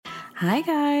Hi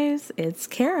guys, it's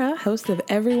Kara, host of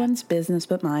Everyone's Business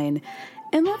But Mine.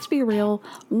 And let's be real,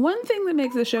 one thing that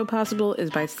makes the show possible is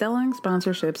by selling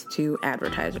sponsorships to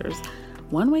advertisers.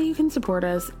 One way you can support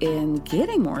us in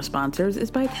getting more sponsors is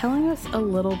by telling us a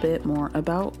little bit more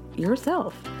about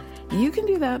yourself. You can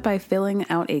do that by filling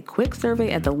out a quick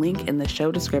survey at the link in the show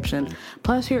description.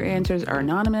 Plus, your answers are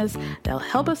anonymous. They'll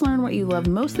help us learn what you love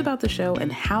most about the show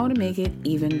and how to make it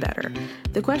even better.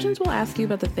 The questions will ask you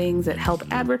about the things that help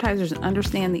advertisers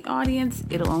understand the audience.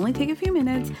 It'll only take a few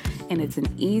minutes, and it's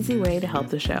an easy way to help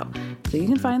the show. So you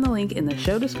can find the link in the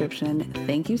show description.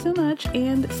 Thank you so much,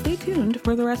 and stay tuned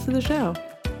for the rest of the show.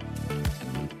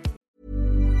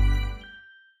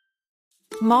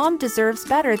 Mom deserves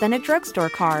better than a drugstore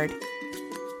card.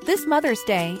 This Mother's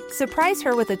Day, surprise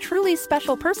her with a truly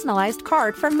special personalized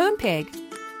card from Moonpig.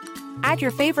 Add your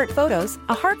favorite photos,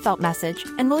 a heartfelt message,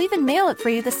 and we'll even mail it for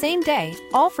you the same day,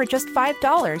 all for just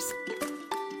 $5.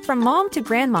 From mom to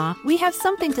grandma, we have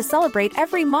something to celebrate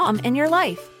every mom in your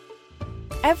life.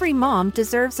 Every mom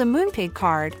deserves a Moonpig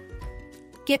card.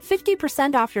 Get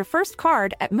 50% off your first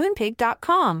card at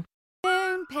moonpig.com.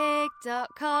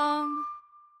 Moonpig.com.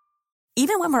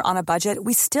 Even when we're on a budget,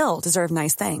 we still deserve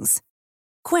nice things.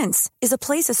 Quince is a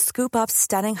place to scoop up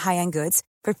stunning high-end goods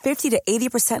for 50 to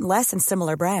 80% less than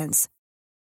similar brands.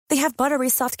 They have buttery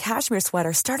soft cashmere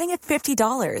sweaters starting at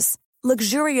 $50,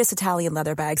 luxurious Italian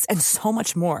leather bags, and so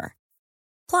much more.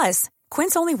 Plus,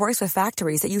 Quince only works with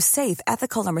factories that use safe,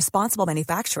 ethical, and responsible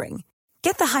manufacturing.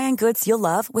 Get the high-end goods you'll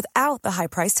love without the high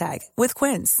price tag with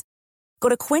Quince. Go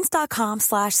to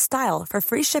quince.com/style for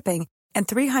free shipping and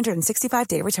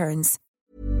 365-day returns.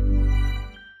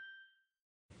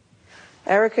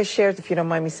 Erica shares, if you don't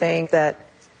mind me saying, that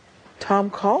Tom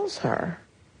calls her.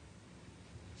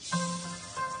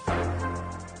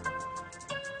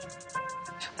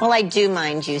 Well, I do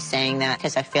mind you saying that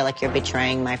because I feel like you're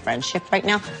betraying my friendship right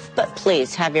now. But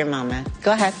please, have your moment.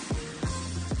 Go ahead.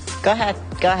 Go ahead.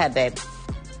 Go ahead, babe.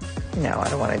 No, I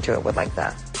don't want to do it with like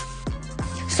that.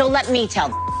 So let me tell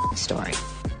the story.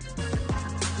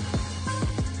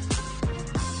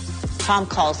 Tom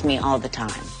calls me all the time.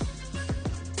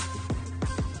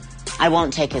 I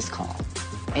won't take his call.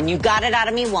 And you got it out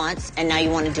of me once, and now you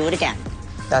want to do it again.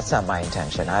 That's not my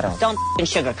intention. Don't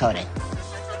sugarcoat it.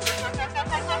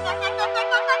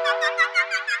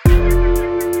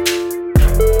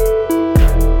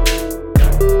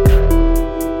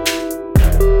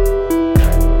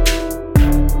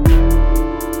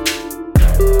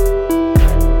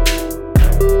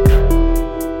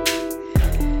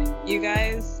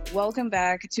 Welcome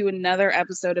back to another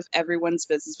episode of Everyone's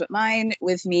Business But Mine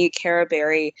with me, Kara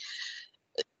Berry.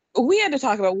 We had to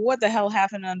talk about what the hell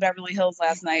happened on Beverly Hills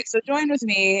last night. So joined with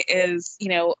me is,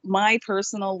 my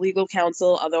personal legal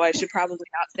counsel, although I should probably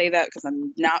not say that because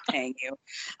I'm not paying you.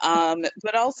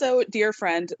 But also dear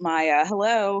friend, Maya.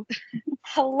 Hello.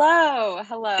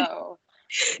 Hello.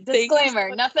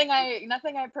 Disclaimer, nothing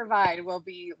I provide will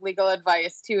be legal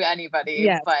advice to anybody,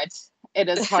 yes. But it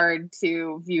is hard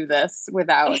to view this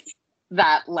without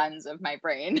that lens of my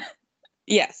brain.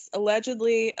 Yes,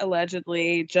 allegedly,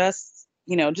 just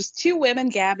two women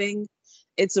gabbing.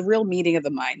 It's a real meeting of the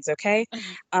minds, okay?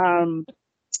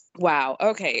 Wow.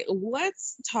 Okay,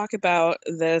 let's talk about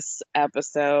this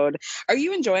episode. Are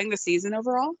you enjoying the season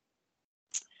overall?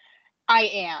 I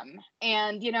am.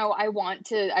 And, I want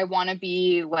to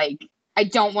be like, I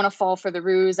don't want to fall for the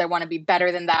ruse. I want to be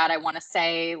better than that. I want to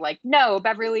say like, no,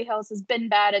 Beverly Hills has been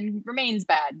bad and remains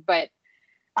bad. But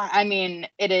I mean,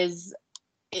 it is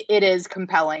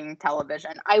compelling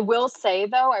television. I will say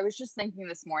though, I was just thinking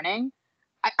this morning,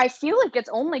 I feel like it's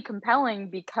only compelling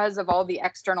because of all the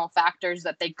external factors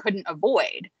that they couldn't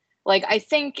avoid. Like, I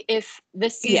think if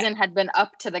this season had been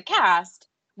up to the cast,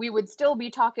 we would still be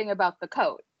talking about the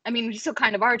coat. I mean, we still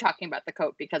kind of are talking about the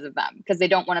coat because of them, because they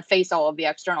don't want to face all of the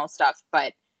external stuff,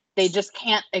 but they just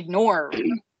can't ignore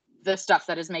the stuff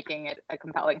that is making it a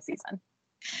compelling season.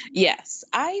 Yes,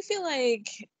 I feel like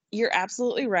you're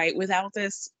absolutely right. Without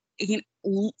this,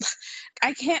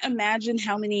 I can't imagine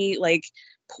how many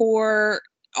poor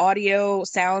audio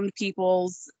sound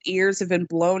people's ears have been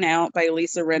blown out by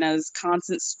Lisa Rinna's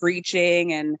constant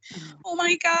screeching and oh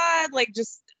my God,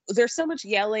 there's so much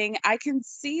yelling. I can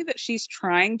see that she's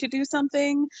trying to do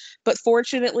something, but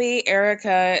fortunately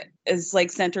Erica is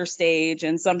center stage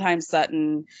and sometimes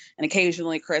Sutton and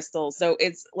occasionally Crystal. So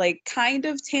it's kind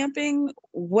of tamping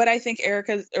what I think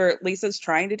Erica or Lisa's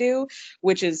trying to do,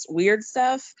 which is weird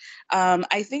stuff.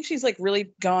 I think she's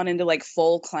really gone into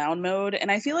full clown mode. And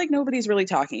I feel like nobody's really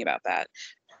talking about that.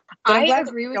 I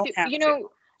agree with you.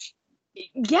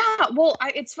 Yeah, well,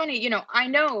 it's funny, I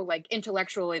know like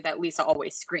intellectually that Lisa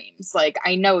always screams. Like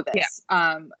I know Yeah. this.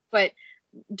 But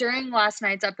during last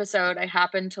night's episode, I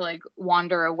happened to like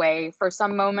wander away for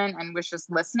some moment and was just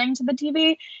listening to the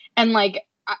TV. And like,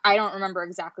 I don't remember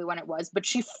exactly when it was, but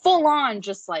she full on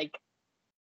just like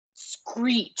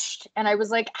screeched. And I was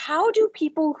like, how do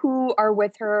people who are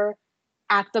with her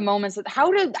at the moments,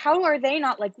 how are they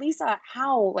not like, Lisa,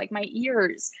 how? Like my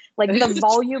ears, like the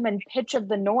volume and pitch of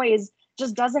the noise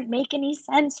just doesn't make any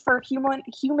sense for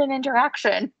human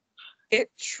interaction. It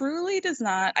truly does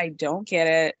not. I don't get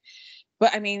it.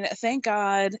 But I mean, thank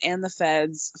God and the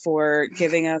feds for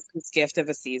giving us this gift of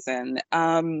a season.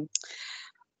 I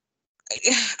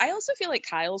also feel like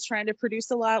Kyle's trying to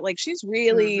produce a lot. Like she's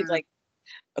really like,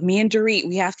 me and Dorit,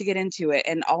 we have to get into it,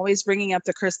 and always bringing up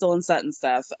the Crystal and Sutton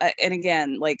stuff. And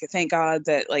again, like thank God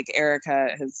that like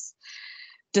Erica has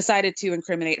decided to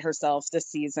incriminate herself this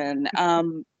season.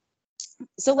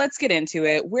 So let's get into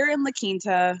it. We're in La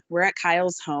Quinta. We're at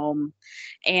Kyle's home,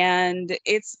 and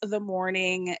it's the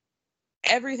morning.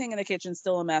 Everything in the kitchen's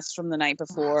still a mess from the night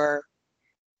before.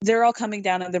 They're all coming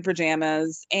down in their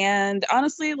pajamas. And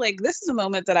honestly, like this is a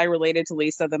moment that I related to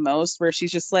Lisa the most, where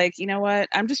she's just like, you know what?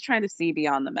 I'm just trying to see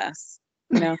beyond the mess.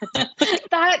 You know?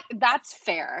 That's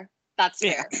fair. That's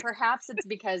fair. Yeah. Perhaps it's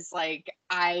because like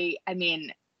I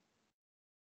mean,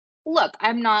 look,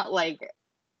 I'm not like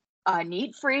a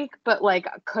neat freak, but like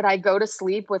could I go to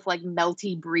sleep with like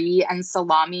melty brie and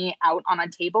salami out on a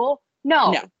table?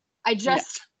 No. I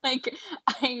just like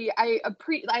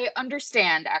I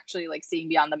understand actually like seeing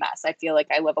beyond the mess. I feel like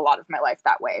I live a lot of my life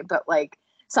that way, but like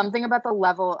something about the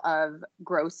level of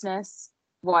grossness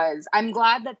was, I'm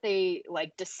glad that they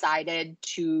like decided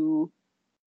to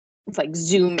like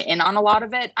zoom in on a lot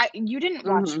of it. You didn't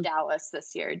watch Dallas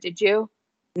this year, did you?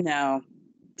 No.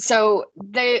 So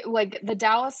they like the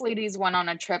Dallas ladies went on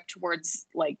a trip towards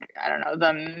like, I don't know,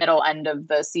 the middle end of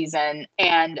the season,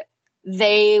 and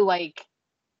they like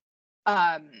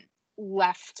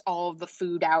left all of the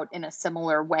food out in a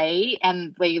similar way,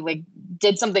 and they like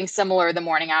did something similar the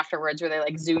morning afterwards where they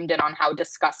like zoomed in on how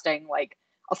disgusting like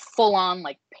a full-on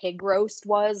like pig roast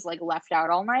was like left out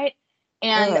all night.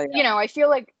 And I feel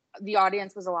like the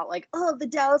audience was a lot like, oh, the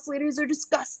Dallas ladies are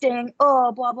disgusting,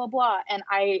 oh, blah blah blah. And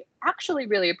I actually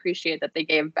really appreciate that they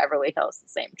gave Beverly Hills the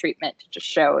same treatment to just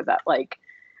show that like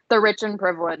the rich and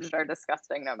privileged are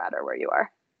disgusting no matter where you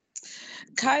are.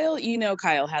 Kyle,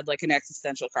 Kyle had like an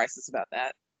existential crisis about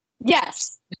that.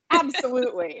 Yes,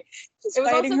 absolutely. It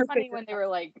was also funny when they were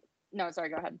like, no, sorry,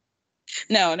 go ahead.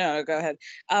 No, go ahead.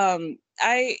 I'm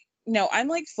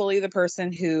like fully the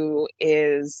person who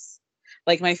is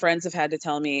like, my friends have had to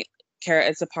tell me, Kara,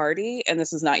 it's a party and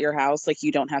this is not your house. Like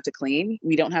you don't have to clean.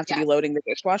 We don't have to be loading the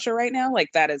dishwasher right now. Like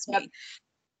that is me.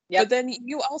 Yep. But then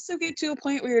you also get to a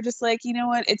point where you're just like, you know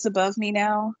what? It's above me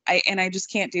now. I just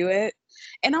can't do it.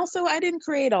 And also I didn't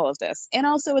create all of this. And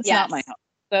also it's not my house.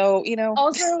 So,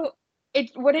 Also,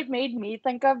 what it made me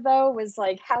think of though was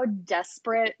like how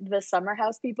desperate the Summer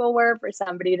House people were for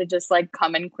somebody to just like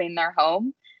come and clean their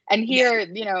home. And here,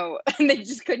 they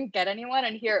just couldn't get anyone.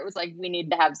 And here it was like, we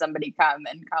need to have somebody come.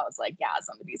 And Kyle was like, yeah,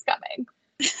 somebody's coming.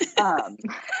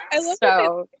 I love that they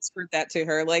whispered that to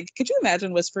her. Like, could you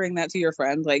imagine whispering that to your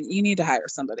friend? Like, you need to hire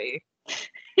somebody.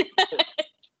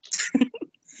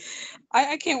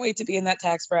 I can't wait to be in that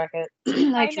tax bracket.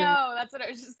 I know. That's what I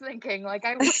was just thinking. Like,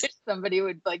 I wish somebody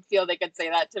would like feel they could say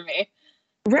that to me.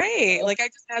 Right. Like I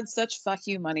just had such fuck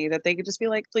you money that they could just be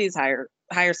like, please hire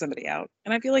somebody out.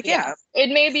 And I'd be like, yeah.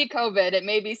 It may be COVID. It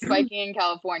may be spiking in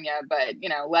California, but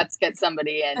let's get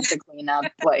somebody in to clean up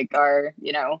like our,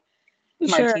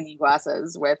 martini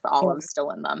glasses with olives still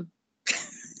in them.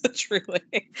 Truly.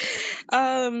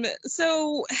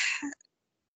 So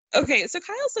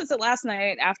Kyle says that last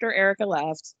night after Erica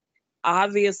left,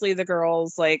 obviously the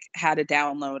girls like had a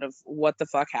download of what the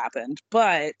fuck happened,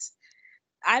 but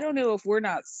I don't know if we're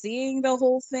not seeing the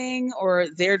whole thing or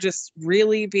they're just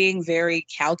really being very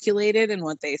calculated in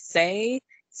what they say.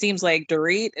 Seems like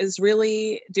Dorit is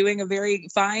really doing a very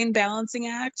fine balancing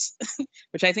act,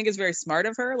 which I think is very smart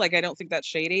of her. Like, I don't think that's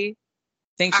shady.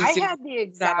 I had the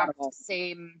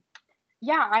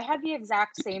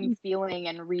exact same feeling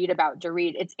and read about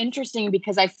Dorit. It's interesting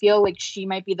because I feel like she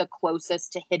might be the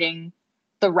closest to hitting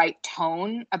the right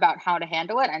tone about how to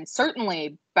handle it, and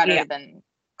certainly better than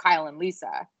Kyle and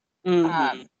Lisa.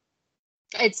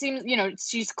 It seems,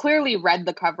 she's clearly read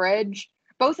the coverage,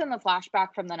 both in the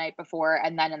flashback from the night before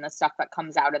and then in the stuff that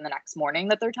comes out in the next morning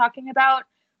that they're talking about.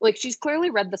 Like, she's clearly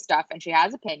read the stuff and she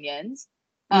has opinions.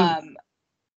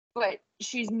 But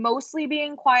she's mostly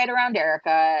being quiet around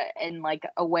Erica in like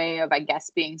a way of, I guess,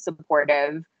 being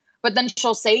supportive. but then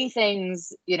she'll say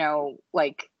things, you know,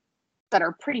 like that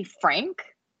are pretty frank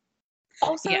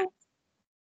also.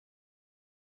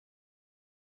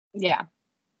 Yeah.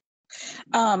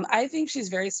 I think she's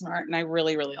very smart, and I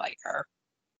really, really like her.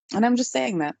 And I'm just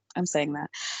saying that. I'm saying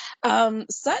that.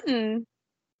 Sutton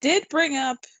did bring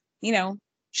up, you know,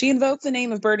 she invoked the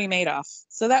name of Bernie Madoff.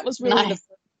 So that was really Nice.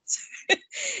 the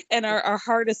and our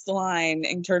hardest line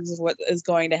in terms of what is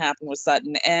going to happen with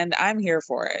Sutton. And I'm here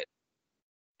for it.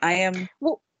 I am.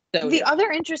 Well, so the here. other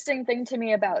interesting thing to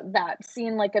me about that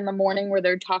scene, like in the morning where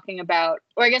they're talking about,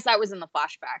 or I guess that was in the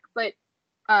flashback, but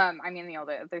I mean, the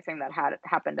other thing that had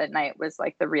happened at night was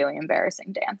like the really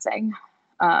embarrassing dancing.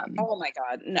 Oh my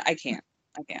God. No, I can't.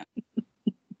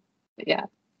 Yeah.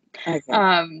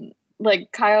 Okay.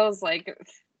 Like Kyle's like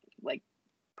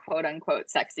quote unquote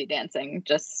sexy dancing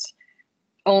just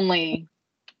only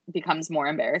becomes more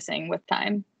embarrassing with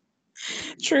time.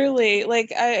 Truly,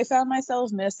 like I found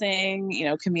myself missing, you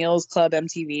know, Camille's Club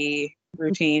MTV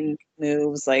routine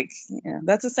moves. Like, yeah,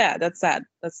 that's a sad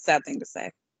thing to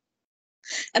say.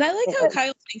 And I like how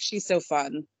Kyle thinks she's so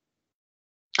fun.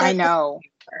 I know.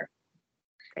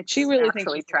 She really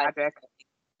actually thinks tragic.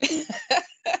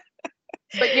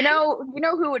 But you know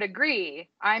who would agree?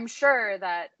 I'm sure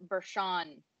that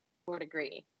Bershawn would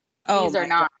agree. These are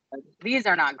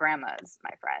not grandmas,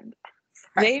 my friend.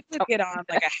 They would get on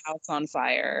like a house on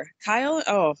fire. Kyle,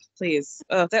 oh please,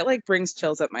 that like brings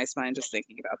chills up my spine just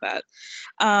thinking about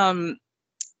that.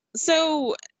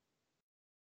 So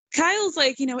Kyle's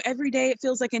like, you know, every day it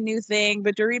feels like a new thing,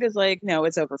 but Dorita's like, no,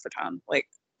 it's over for Tom, like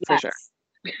for sure.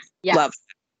 Yes. Love.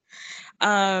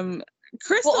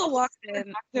 Crystal walked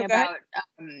in about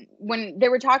when they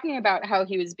were talking about how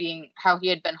he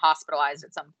had been hospitalized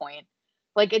at some point.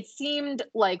 Like it seemed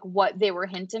like what they were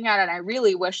hinting at, and I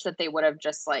really wish that they would have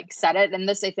just like said it. And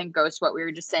this, I think, goes to what we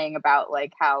were just saying about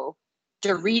like how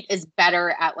Dorit is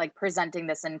better at like presenting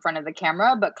this in front of the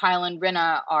camera, but Kyle and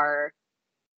Rinna are,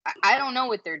 I don't know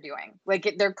what they're doing.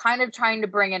 Like they're kind of trying to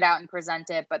bring it out and present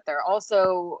it, but they're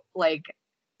also like,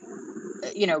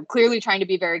 you know, clearly trying to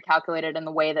be very calculated in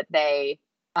the way that they,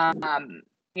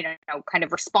 you know, kind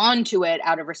of respond to it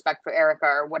out of respect for Erica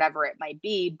or whatever it might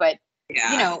be. But,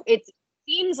 you know, it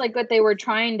seems like what they were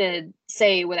trying to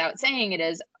say without saying it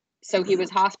is, so he was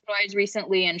hospitalized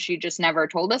recently and she just never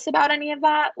told us about any of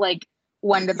that. Like,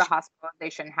 when did the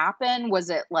hospitalization happen? Was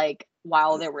it like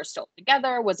while they were still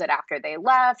together? Was it after they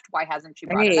left? Why hasn't she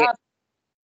brought it up?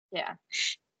 Yeah.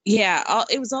 Yeah,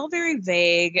 it was all very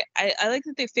vague. I like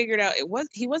that they figured out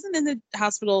he wasn't in the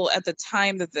hospital at the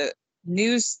time that the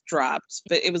news dropped,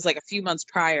 but it was like a few months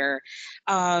prior.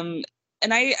 And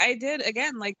I did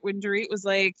again, like when Dorit was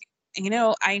like, you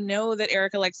know, I know that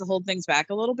Erica likes to hold things back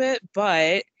a little bit,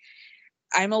 but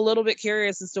I'm a little bit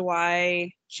curious as to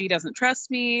why she doesn't trust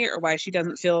me or why she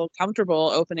doesn't feel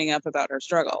comfortable opening up about her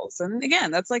struggles. And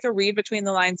again, that's like a read between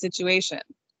the lines situation.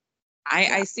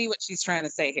 I see what she's trying to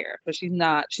say here, but she's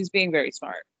not. She's being very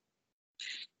smart.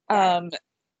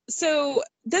 So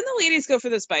then the ladies go for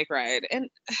this bike ride, and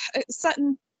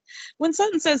when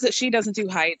Sutton says that she doesn't do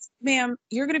heights, ma'am,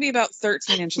 you're going to be about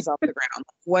 13 inches off the ground.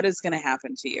 What is going to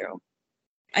happen to you?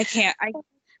 I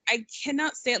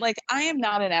cannot say it. Like, I am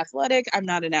not an athletic. I'm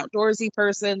not an outdoorsy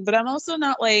person, but I'm also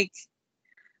not like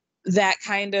that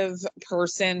kind of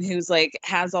person who's like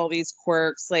has all these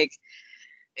quirks. Like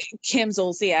Kim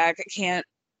Zolciak can't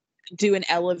do an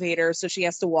elevator, so she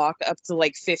has to walk up to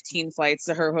like 15 flights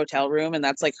to her hotel room, and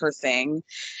that's like her thing.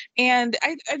 And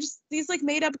I just, these like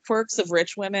made up quirks of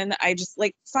rich women, I just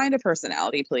like, find a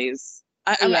personality, please.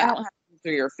 I don't have to go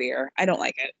through your fear. I don't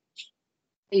like it.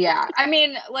 Yeah, I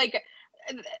mean, like,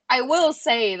 I will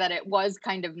say that it was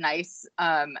kind of nice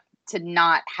to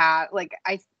not have, like,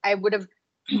 I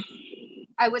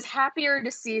was happier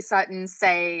to see Sutton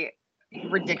say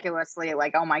ridiculously,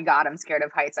 like, oh my God, I'm scared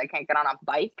of heights, I can't get on a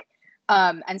bike,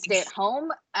 and stay at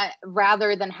home,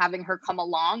 rather than having her come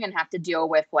along and have to deal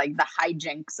with like the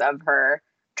hijinks of her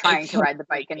trying to ride the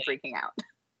bike and freaking out.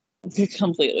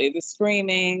 Completely. The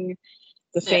screaming,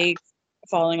 the fake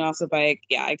falling off the bike.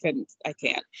 Yeah, I can't.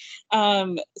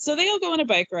 So they all go on a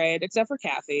bike ride, except for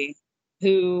Kathy,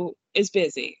 who is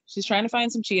busy. She's trying to find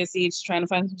some chia seeds, she's trying to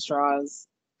find some straws.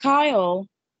 Kyle,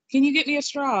 can you get me a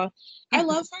straw? I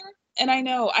love her. And I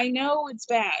know it's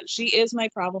bad. She is my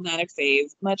problematic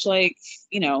fave, much like,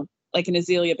 you know, like an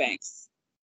Azealia Banks.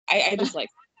 I just like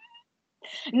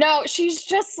her. No, she's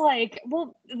just like,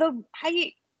 well,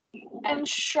 I am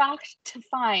shocked to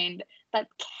find that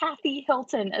Kathy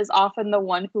Hilton is often the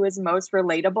one who is most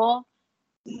relatable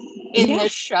in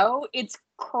this show. It's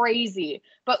crazy.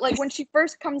 But like when she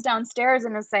first comes downstairs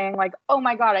and is saying like, oh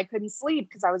my God, I couldn't sleep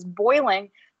because I was boiling.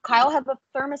 Kyle had the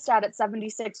thermostat at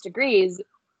 76 degrees.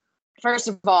 First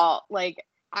of all, like,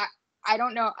 I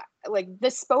don't know, like,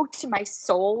 this spoke to my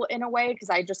soul in a way, because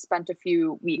I just spent a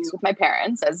few weeks with my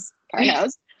parents, as Kara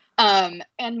knows. And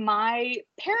my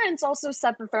parents also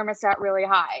set the thermostat really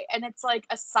high. And it's like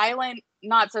a silent,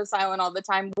 not so silent all the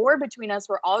time, war between us.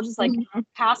 We're all just like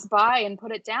pass by and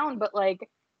put it down. But like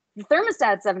the thermostat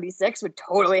at 76 would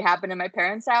totally happen in my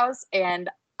parents' house, and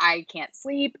I can't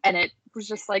sleep. And it was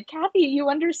just like, Kathy, you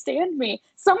understand me.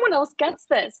 Someone else gets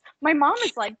this. My mom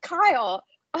is like, Kyle.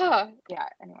 Yeah,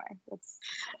 anyway.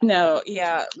 No,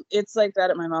 yeah, it's like that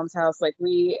at my mom's house. Like,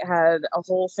 we had a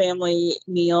whole family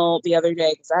meal the other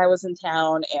day because I was in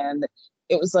town, and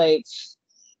it was like,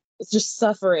 it's just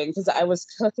suffering because I was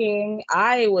cooking.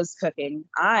 I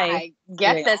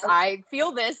get this. I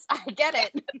feel this. I get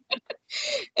it.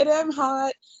 And I'm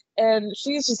hot, and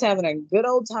she's just having a good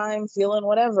old time feeling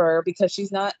whatever because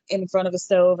she's not in front of a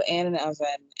stove and an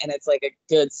oven, and it's like a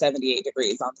good 78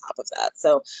 degrees on top of that.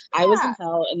 So I was in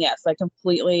hell, and yes, I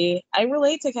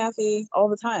relate to Kathy all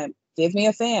the time. Give me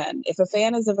a fan. If a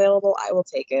fan is available, I will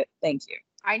take it. Thank you.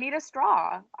 I need a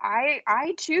straw.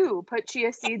 I too put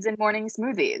chia seeds in morning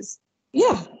smoothies.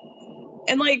 Yeah.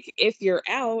 And like, if you're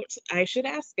out, I should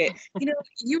ask it. You know,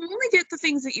 you only get the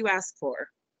things that you ask for.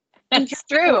 It's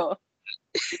true.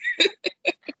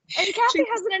 And Kathy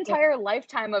has an entire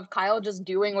lifetime of Kyle just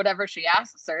doing whatever she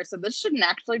asks her, so this shouldn't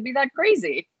actually be that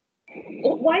crazy.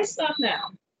 Well, why stop now?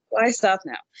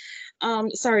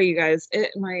 Sorry, you guys.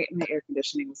 My air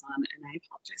conditioning was on, and I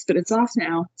apologize, but it's off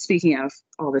now. Speaking of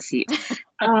all this heat.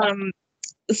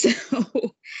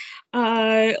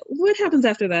 What happens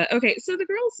after that? Okay, so the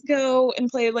girls go and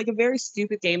play like a very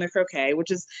stupid game of croquet,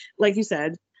 which is, like you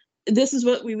said, this is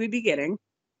what we would be getting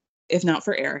if not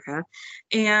for Erica.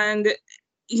 And,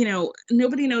 you know,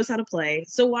 nobody knows how to play.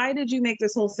 So why did you make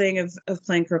this whole thing of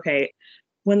playing croquet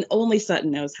when only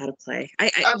Sutton knows how to play?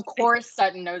 Of course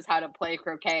Sutton knows how to play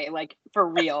croquet, like, for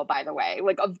real, by the way.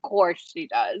 Like, of course she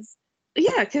does.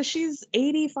 Yeah, because she's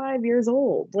 85 years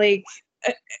old. Like,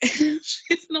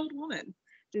 she's an old woman.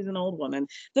 She's an old woman.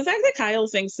 The fact that Kyle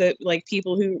thinks that, like,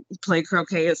 people who play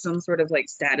croquet is some sort of, like,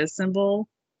 status symbol,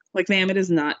 like, ma'am, it is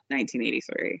not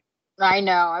 1983. I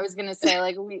know. I was gonna say,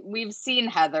 like, we've seen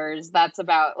Heathers. That's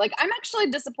about, like, I'm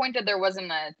actually disappointed there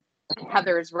wasn't a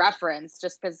Heathers reference,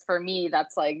 just because for me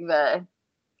that's like a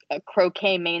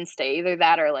croquet mainstay. Either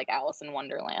that or like Alice in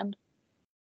Wonderland.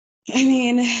 I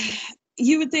mean,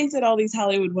 you would think that all these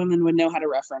Hollywood women would know how to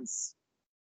reference,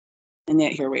 and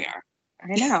yet here we are.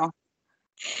 I know.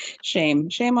 Shame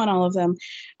on all of them.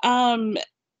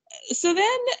 So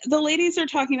then the ladies are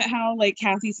talking about how, like,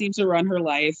 Kathy seems to run her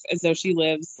life as though she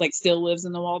still lives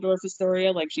in the Waldorf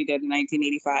Astoria like she did in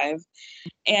 1985.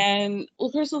 And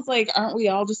Crystal's like, aren't we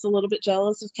all just a little bit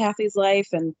jealous of Kathy's life?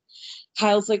 And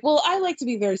Kyle's like, well, I like to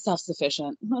be very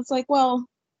self-sufficient. And it's like, well,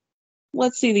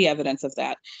 let's see the evidence of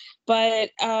that.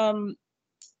 But then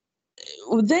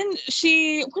what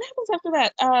happens after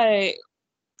that?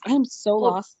 I'm so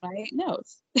lost in my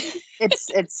notes.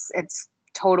 It's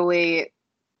totally,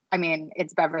 I mean,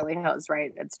 it's Beverly Hills,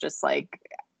 right? It's just like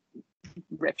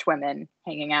rich women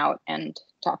hanging out and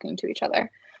talking to each other.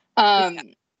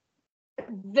 The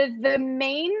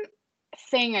main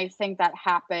thing I think that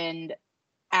happened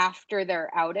after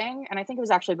their outing, and I think it was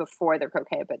actually before their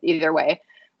croquet, but either way,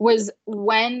 was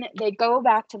when they go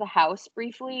back to the house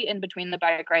briefly in between the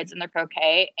bike rides and their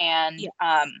croquet, and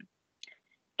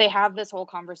they have this whole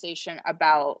conversation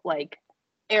about like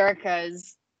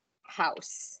Erica's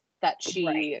house that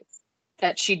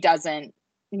she doesn't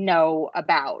know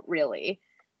about really,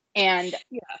 and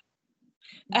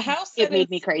a house it made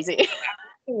me crazy.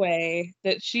 Way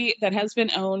that has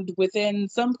been owned within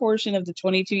some portion of the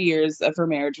 22 years of her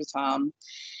marriage with Tom,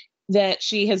 that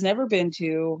she has never been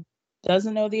to,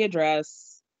 doesn't know the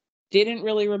address, didn't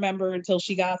really remember until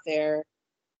she got there.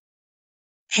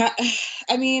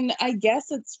 I mean, I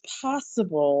guess it's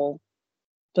possible,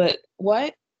 but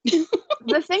what?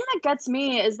 The thing that gets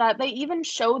me is that they even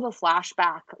show the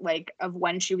flashback like of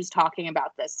when she was talking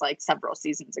about this like several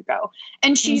seasons ago,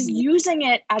 and she's using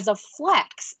it as a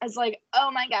flex, as like,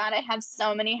 oh my god, I have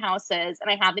so many houses and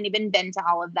I haven't even been to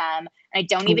all of them, and I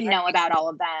don't even know about all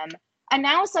of them. And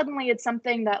now suddenly it's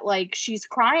something that like she's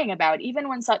crying about, even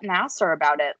when Sutton asks her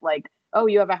about it, like, oh,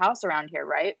 you have a house around here,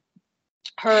 right?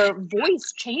 Her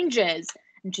voice changes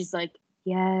and she's like,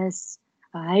 yes,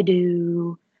 I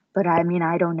do. But I mean,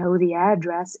 I don't know the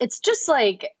address. It's just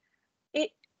like I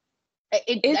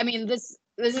mean, this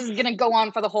is gonna go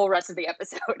on for the whole rest of the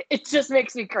episode. It just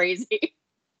makes me crazy.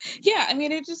 Yeah, I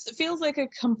mean, it just feels like a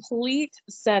complete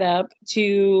setup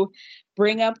to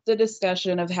bring up the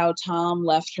discussion of how Tom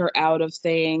left her out of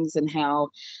things and how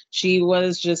she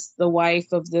was just the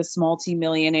wife of this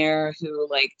multimillionaire who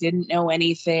like didn't know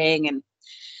anything. And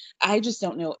I just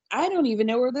don't know. I don't even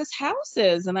know where this house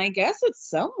is. And I guess it's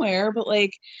somewhere, but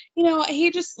like,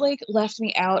 he just like left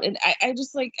me out. And I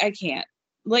just like, I can't.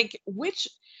 Like,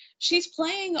 she's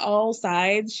playing all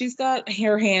sides. She's got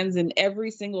her hands in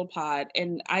every single pot.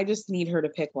 And I just need her to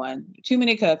pick one. Too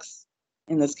many cooks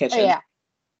in this kitchen. Oh, yeah,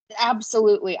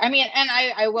 absolutely. I mean, and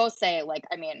I will say, like,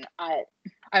 I mean, I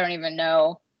don't even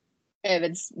know if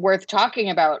it's worth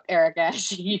talking about Erica as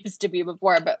she used to be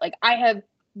before, but like, I have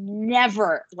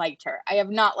never liked her. I have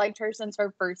not liked her since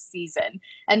her first season.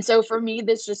 And so for me,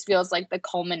 this just feels like the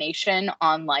culmination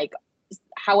on like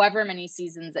however many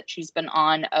seasons that she's been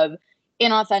on of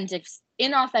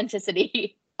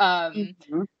inauthenticity,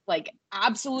 like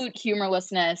absolute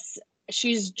humorlessness.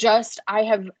 She's just,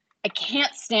 I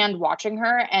can't stand watching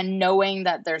her, and knowing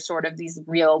that there's sort of these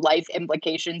real life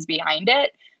implications behind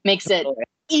it makes it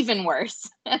even worse.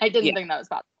 I didn't think that was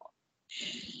possible.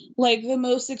 Like the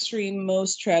most extreme,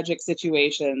 most tragic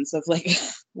situations of like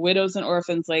widows and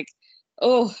orphans, like,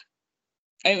 oh,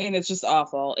 I mean, it's just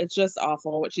awful. It's just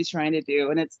awful what she's trying to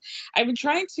do. And I've been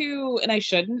trying to, and I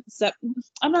shouldn't,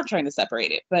 I'm not trying to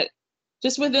separate it, but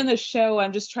just within the show,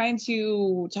 I'm just trying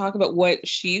to talk about what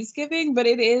she's giving, but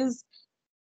it is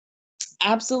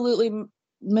absolutely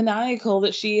maniacal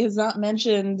that she has not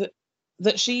mentioned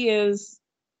that she is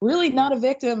really not a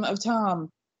victim of Tom.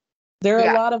 There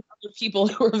are a lot of other people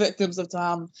who are victims of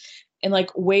Tom in like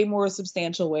way more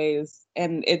substantial ways.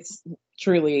 And it's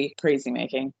truly crazy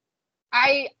making.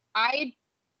 I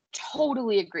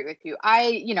totally agree with you.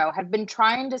 I, have been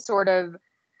trying to sort of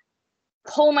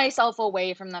pull myself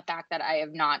away from the fact that I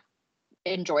have not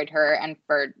enjoyed her. And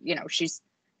for,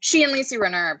 she and Lacey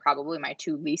Rinna are probably my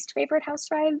two least favorite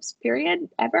housewives, period,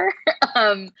 ever.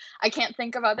 I can't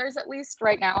think of others, at least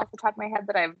right now off the top of my head,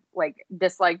 that I've like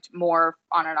disliked more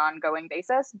on an ongoing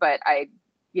basis, but I,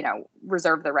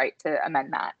 reserve the right to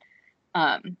amend that.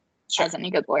 Sure. As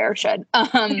any good lawyer should.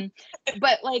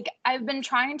 But like, I've been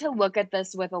trying to look at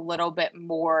this with a little bit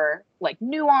more like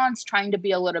nuance, trying to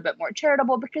be a little bit more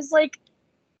charitable, because like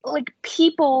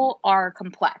people are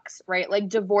complex, right? Like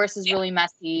divorce is really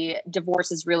messy.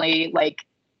 Divorce is really like,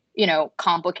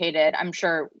 complicated. I'm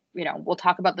sure, we'll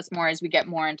talk about this more as we get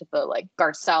more into the like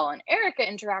Garcelle and Erica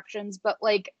interactions, but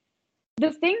like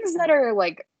the things that are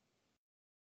like,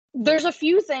 there's a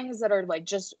few things that are like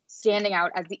just standing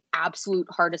out as the absolute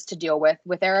hardest to deal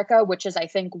with Erica, which is I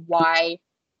think why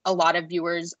a lot of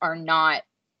viewers are not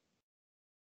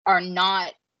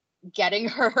getting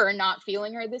her or not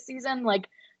feeling her this season. Like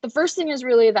the first thing is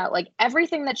really that like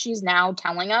everything that she's now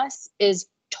telling us is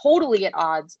totally at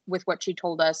odds with what she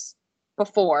told us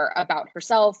before about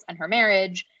herself and her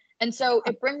marriage. And so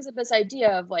it brings up this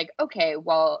idea of like, okay,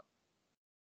 well,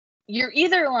 you're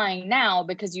either lying now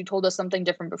because you told us something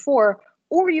different before,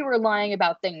 or you were lying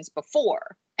about things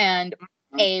before. And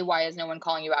A, why is no one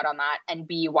calling you out on that? And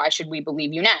B, why should we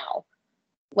believe you now?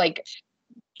 Like,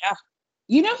 yeah.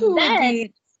 You know who would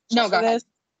be no, go ahead.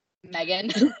 Megan.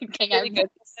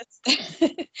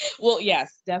 Well,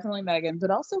 yes, definitely Megan, but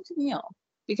also Camille,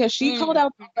 because she called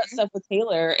out all that stuff with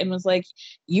Taylor and was like,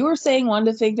 you were saying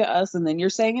one thing to us and then you're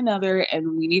saying another,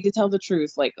 and we need to tell the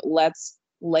truth. Like, let's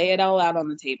lay it all out on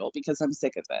the table because I'm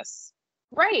sick of this.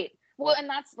 Right. Well, and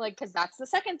that's like, because that's the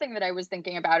second thing that I was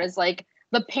thinking about is like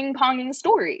the ping-ponging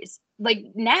stories. Like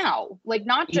now, like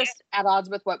not just at odds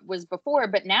with what was before,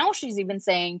 but now she's even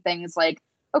saying things like,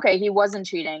 okay, he wasn't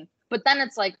cheating. But then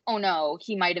it's like, oh no,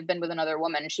 he might have been with another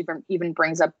woman. And she even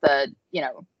brings up the,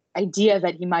 idea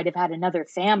that he might have had another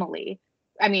family.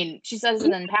 I mean, she says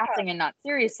it in passing and not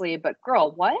seriously, but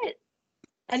girl, what?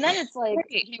 And then it's like,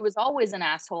 he was always an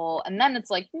asshole. And then it's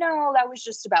like, no, that was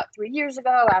just about 3 years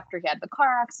ago after he had the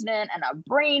car accident and a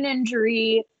brain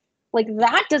injury. Like,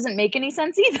 that doesn't make any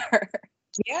sense either.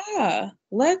 Yeah.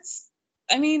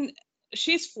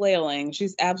 She's flailing.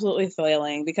 She's absolutely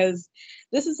flailing, because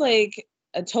this is like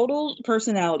a total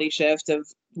personality shift of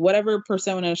whatever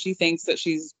persona she thinks that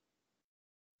she's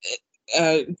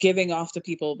giving off to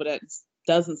people, but I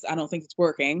don't think it's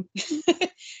working.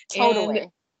 Totally.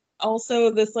 And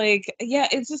also this like,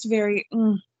 it's just very,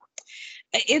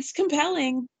 it's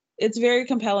compelling. It's very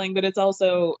compelling, but it's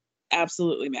also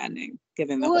absolutely maddening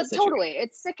given the whole situation. Totally.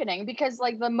 It's sickening because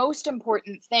like the most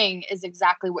important thing is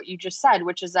exactly what you just said,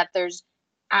 which is that there's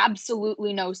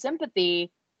absolutely no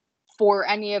sympathy for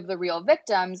any of the real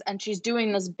victims. And she's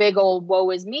doing this big old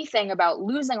woe is me thing about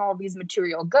losing all these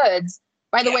material goods.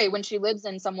 By the way, when she lives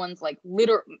in someone's like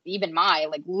even my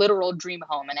like literal dream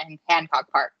home in Hancock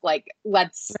Park, like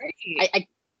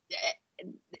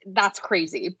that's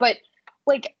crazy. But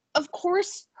like, of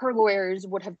course her lawyers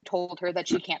would have told her that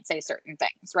she can't say certain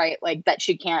things, right? Like that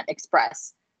she can't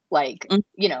express, like,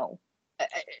 you know,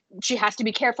 she has to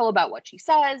be careful about what she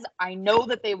says. I know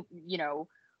that they, you know,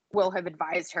 will have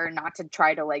advised her not to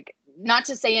try to like, not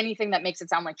to say anything that makes it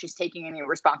sound like she's taking any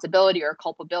responsibility or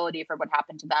culpability for what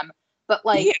happened to them. But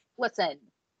like, listen,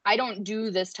 I don't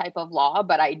do this type of law,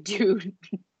 but I do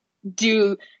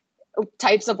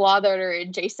types of law that are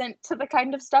adjacent to the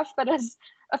kind of stuff that is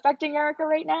affecting Erika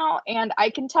right now. And I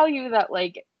can tell you that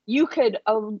like you could,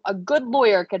 a good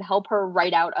lawyer could help her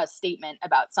write out a statement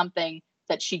about something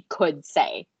that she could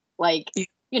say. Like,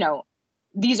 you know,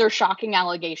 these are shocking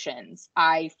allegations.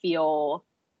 I feel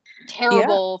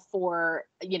terrible for,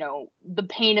 you know, the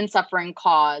pain and suffering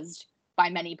caused by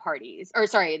many parties, or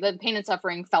sorry, the pain and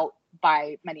suffering felt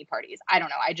by many parties. I don't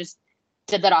know. I just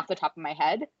did that off the top of my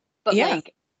head, but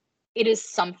like, it is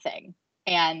something.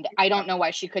 And I don't know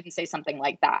why she couldn't say something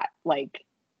like that. Like,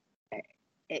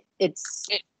 it's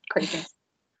crazy.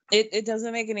 It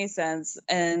doesn't make any sense.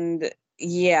 And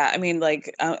I mean,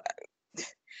 like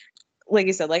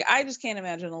you said, like, I just can't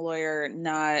imagine a lawyer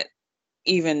not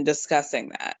even discussing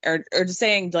that or just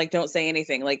saying like, don't say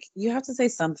anything. Like, you have to say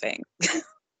something.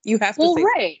 You have to say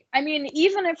right. I mean,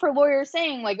 even if her lawyer is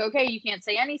saying like, okay, you can't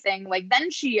say anything, like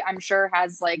then she, I'm sure,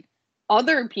 has like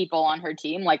other people on her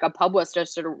team, like a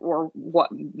publicist or what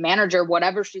manager,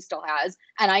 whatever she still has.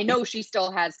 And I know she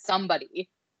still has somebody.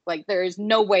 Like, there is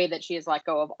no way that she has let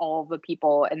go of all of the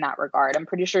people in that regard. I'm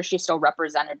pretty sure she's still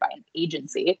represented by an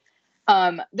agency.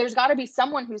 There's got to be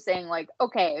someone who's saying like,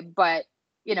 okay, but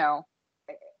you know,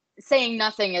 saying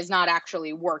nothing is not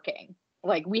actually working.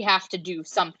 Like, we have to do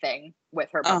something with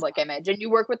her public image, and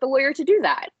you work with the lawyer to do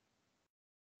that.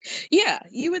 Yeah,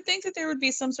 you would think that there would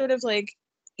be some sort of like,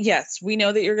 yes, we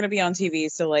know that you're going to be on TV,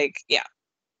 so like, yeah,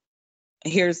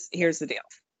 here's the deal.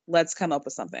 Let's come up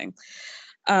with something.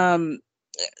 So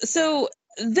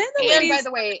then the ladies, by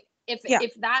the way,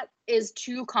 if that is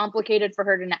too complicated for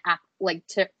her to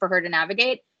for her to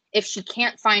navigate, if she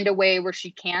can't find a way where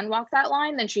she can walk that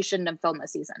line, then she shouldn't have filmed the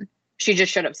season. She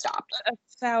just should have stopped.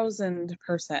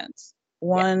 1,000%.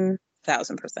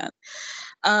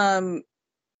 1,000%.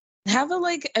 Have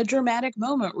a dramatic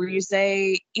moment where you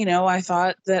say, you know, I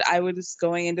thought that I was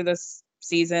going into this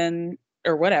season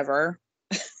or whatever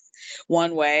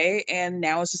one way, and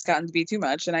now it's just gotten to be too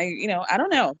much. And I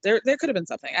don't know. There could have been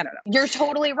something. I don't know. You're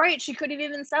totally right. She could have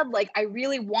even said like, I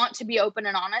really want to be open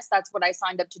and honest. That's what I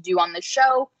signed up to do on this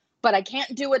show, but I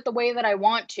can't do it the way that I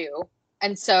want to.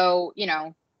 And so, you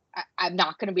know, I'm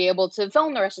not going to be able to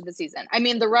film the rest of the season. I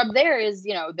mean, the rub there is,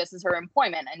 you know, this is her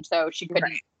employment. And so she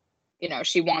couldn't, you know,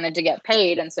 she wanted to get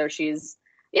paid. And so she's,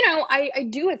 you know, I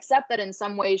do accept that in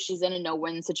some ways she's in a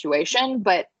no-win situation.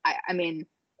 But I mean,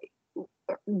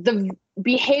 the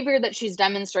behavior that she's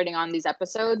demonstrating on these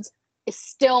episodes is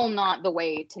still not the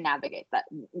way to navigate that,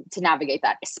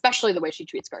 especially the way she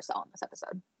treats Garcelle in this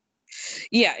episode.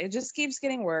 Yeah, it just keeps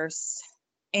getting worse.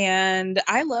 And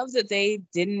I love that they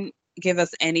didn't give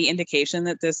us any indication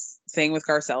that this thing with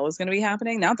Garcelle was going to be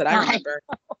happening. Not that I remember.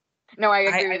 No, I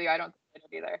agree with you. I don't think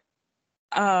it either.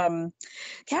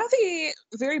 Kathy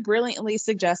very brilliantly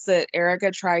suggests that Erika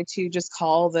try to just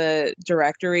call the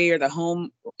directory or the home,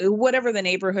 whatever the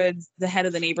head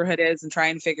of the neighborhood is, and try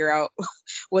and figure out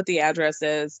what the address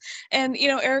is. And, you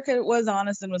know, Erika was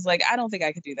honest and was like, I don't think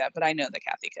I could do that, but I know that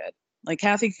Kathy could. Like,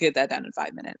 Kathy could get that done in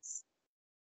 5 minutes.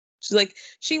 She's like,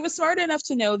 she was smart enough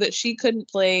to know that she couldn't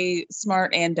play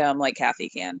smart and dumb like Kathy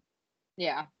can.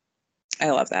 Yeah. I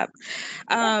love that.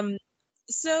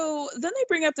 So then they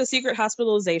bring up the secret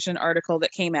hospitalization article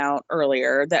that came out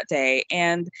earlier that day.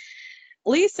 And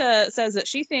Lisa says that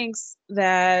she thinks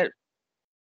that,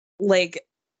 like,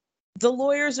 the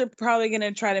lawyers are probably going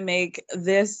to try to make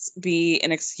this be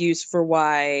an excuse for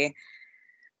why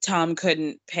Tom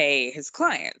couldn't pay his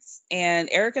clients. And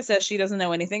Erika says she doesn't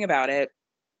know anything about it.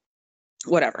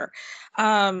 Whatever.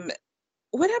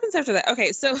 What happens after that?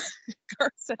 Okay, so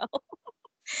Garcelle.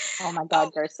 Oh my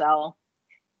God, Garcelle.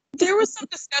 There was some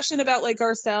discussion about like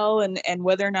Garcelle and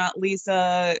whether or not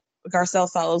Garcelle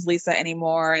follows Lisa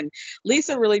anymore. And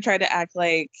Lisa really tried to act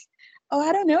like, oh,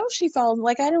 I don't know if she follows.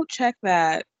 Like, I don't check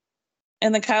that.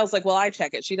 And then Kyle's like, well, I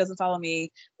check it. She doesn't follow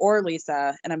me or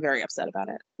Lisa. And I'm very upset about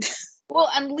it. Well,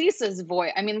 and Lisa's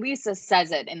voice, I mean, Lisa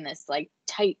says it in this like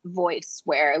tight voice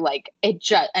where like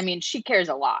she cares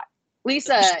a lot.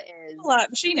 Lisa is a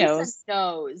lot. She knows. Lisa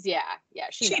knows. Yeah,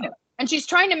 she knows. And she's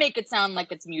trying to make it sound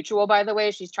like it's mutual, by the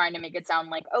way. She's trying to make it sound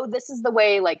like, oh, this is the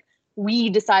way like we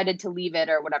decided to leave it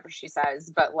or whatever she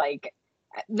says. But like,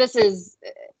 this is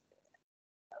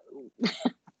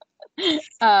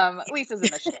Lisa's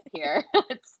in the shit here.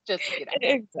 It's just, you know.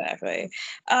 Exactly.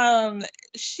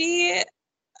 She's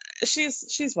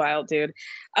wild, dude.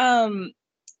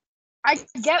 I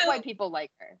get why people like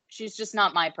her. She's just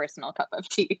not my personal cup of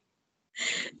tea.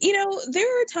 You know,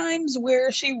 there are times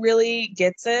where she really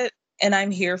gets it and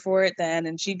I'm here for it then,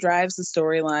 and she drives the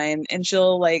storyline and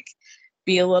she'll like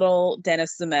be a little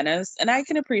Dennis the Menace, and I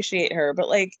can appreciate her, but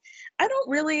like I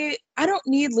don't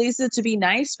need Lisa to be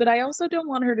nice, but I also don't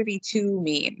want her to be too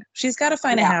mean. She's got to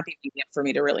find a happy medium for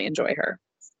me to really enjoy her.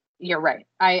 You're right.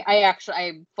 I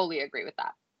fully agree with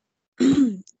that.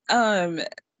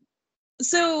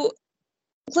 So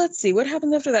let's see what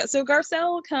happens after that. So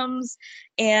Garcelle comes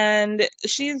and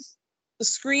she's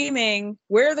screaming,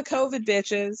 "Where are the COVID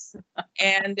bitches?"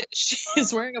 And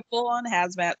she's wearing a full-on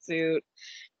hazmat suit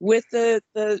with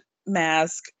the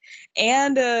mask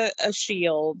and a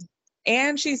shield,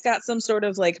 and she's got some sort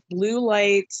of like blue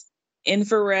light,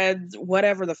 infrared,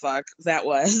 whatever the fuck that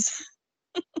was.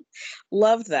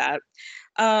 Loved that.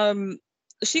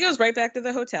 She goes right back to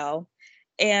the hotel,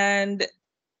 and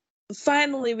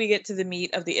finally we get to the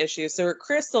meat of the issue. So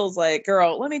Crystal's like,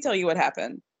 "Girl, let me tell you what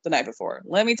happened the night before.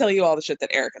 Let me tell you all the shit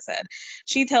that Erica said."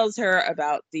 She tells her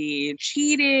about the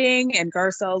cheating, and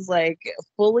Garcelle's like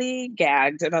fully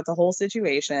gagged about the whole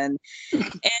situation.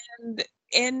 And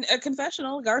in a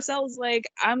confessional, Garcelle's like,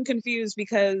 "I'm confused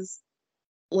because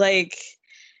like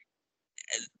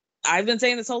I've been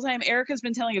saying this whole time, Erica's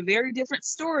been telling a very different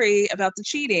story about the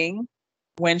cheating.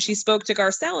 When she spoke to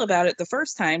Garcelle about it the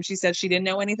first time, she said she didn't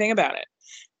know anything about it.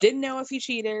 Didn't know if he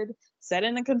cheated, said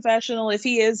in a confessional, if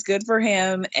he is, good for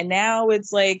him. And now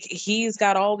it's like he's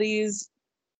got all these,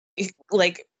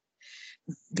 like,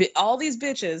 all these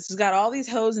bitches. He's got all these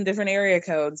hoes in different area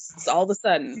codes all of a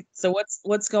sudden. So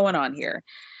what's going on here?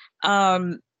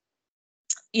 Yeah,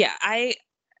 I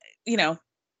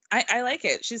like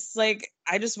it. She's like,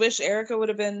 I just wish Erica would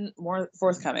have been more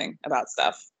forthcoming about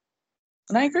stuff.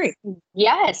 And I agree.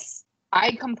 Yes,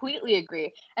 I completely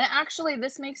agree. And actually,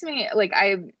 this makes me like,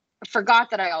 I forgot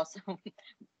that I also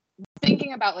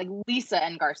thinking about like Lisa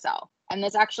and Garcelle. And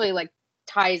this actually like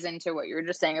ties into what you were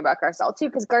just saying about Garcelle too,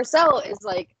 because Garcelle is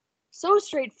like so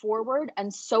straightforward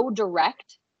and so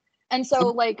direct. And so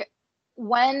like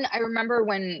when I remember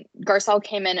when Garcelle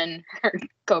came in her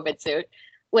COVID suit,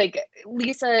 like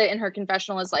Lisa in her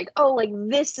confessional is like, "Oh, like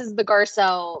this is the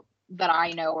Garcelle that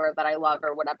I know or that I love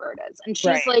or whatever it is." And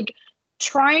she's like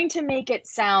trying to make it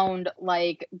sound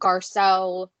like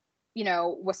Garcelle, you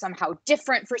know, was somehow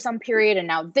different for some period and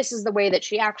now this is the way that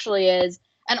she actually is.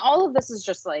 And all of this is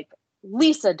just like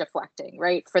Lisa deflecting,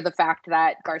 right? For the fact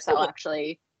that Garcelle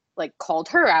actually like called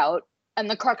her out. And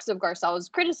the crux of Garcelle's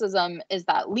criticism is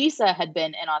that Lisa had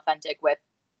been inauthentic with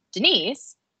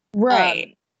Denise.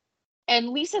 Right. And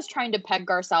Lisa's trying to peg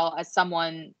Garcelle as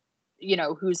someone, you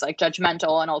know, who's like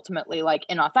judgmental and ultimately like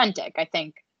inauthentic. I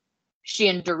think she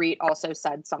and Dorit also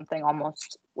said something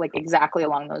almost like exactly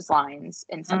along those lines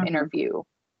in some interview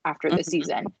after the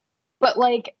season. But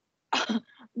like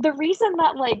the reason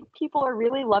that like people are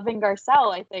really loving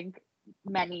Garcelle, I think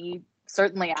many,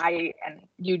 certainly I and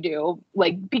you do,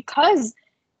 like because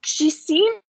she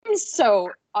seems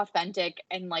so authentic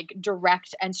and like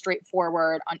direct and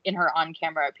straightforward in her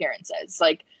on-camera appearances.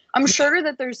 Like I'm sure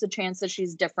that there's a chance that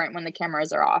she's different when the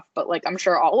cameras are off, but like I'm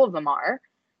sure all of them are.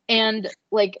 And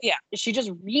like she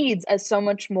just reads as so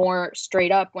much more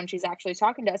straight up when she's actually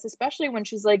talking to us, especially when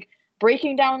she's like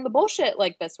breaking down the bullshit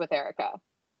like this with Erica.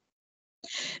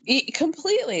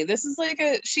 Completely. This is like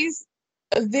she's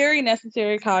a very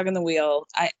necessary cog in the wheel.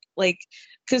 I like,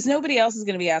 because nobody else is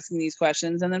going to be asking these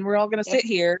questions, and then we're all going to sit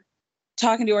here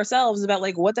talking to ourselves about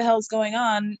like what the hell's going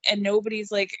on, and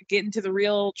nobody's like getting to the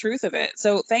real truth of it.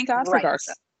 So thank God for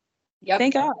Garcelle. Yep.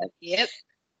 Thank God. Yep.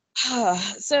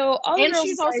 So and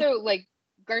she's also like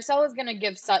Garcelle is going to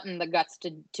give Sutton the guts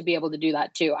to be able to do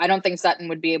that too. I don't think Sutton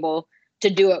would be able to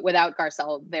do it without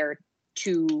Garcelle there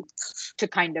to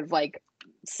kind of like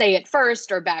say it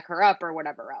first or back her up or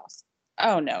whatever else.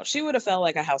 Oh no, she would have felt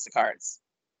like a house of cards.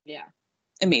 Yeah,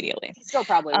 immediately. Still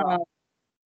probably will.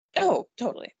 Oh,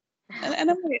 totally.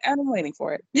 And I'm waiting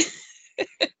for it.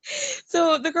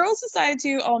 So the girls decide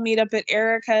to all meet up at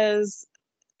Erica's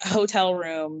hotel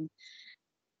room.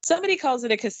 Somebody calls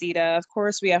it a casita. Of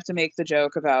course, we have to make the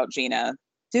joke about Gina.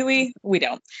 Do we? We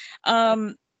don't.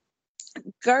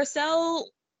 Garcelle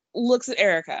looks at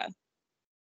Erica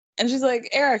and she's like,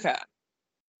 "Erica,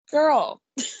 girl."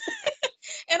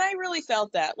 And I really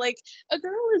felt that. Like, a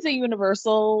girl is a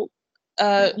universal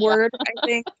word. I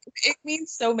think it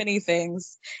means so many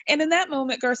things. And in that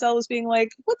moment, Garcelle was being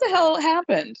like, what the hell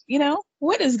happened? You know,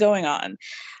 what is going on?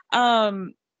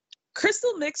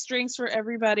 Crystal mixed drinks for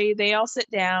everybody. They all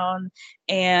sit down,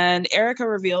 and Erica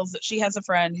reveals that she has a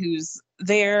friend who's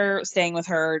there staying with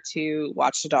her to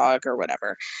watch the dog or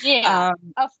whatever. Yeah,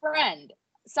 a friend.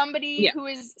 Somebody who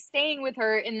is staying with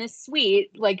her in this suite.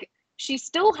 Like, she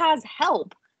still has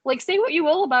help. Like, say what you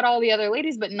will about all the other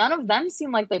ladies, but none of them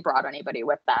seem like they brought anybody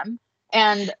with them.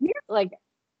 And like,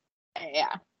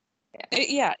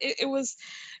 it was,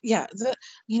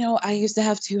 I used to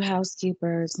have 2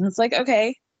 housekeepers, and it's like,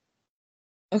 okay.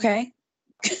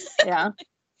 Yeah.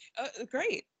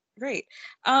 Great.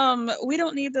 We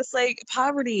don't need this like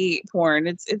poverty porn.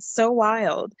 It's so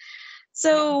wild.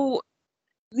 So,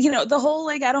 the whole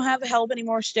like, I don't have the help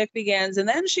anymore shtick begins, and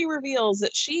then she reveals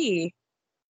that she,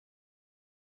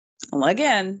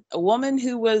 again, a woman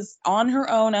who was on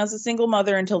her own as a single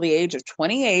mother until the age of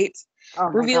 28,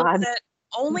 revealed that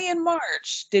only in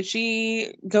March did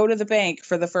she go to the bank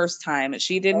for the first time.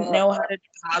 She didn't know how to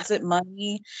deposit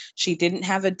money. She didn't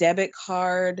have a debit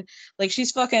card. Like,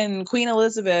 she's fucking Queen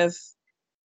Elizabeth,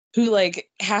 who like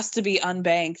has to be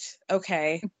unbanked.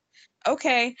 Okay.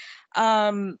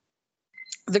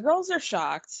 The girls are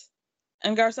shocked,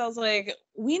 and Garcelle's like,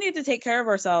 we need to take care of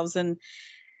ourselves. And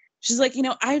she's like,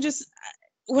 I just,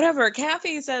 whatever.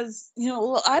 Kathy says,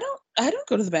 well, I don't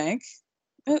go to the bank.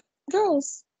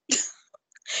 Girls.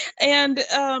 And,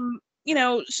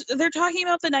 they're talking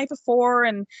about the night before,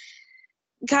 and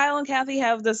Kyle and Kathy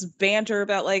have this banter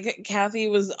about like, Kathy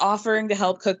was offering to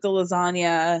help cook the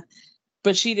lasagna,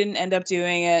 but she didn't end up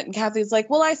doing it. And Kathy's like,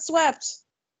 well, I swept,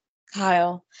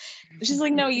 Kyle. She's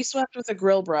like, no, you swept with a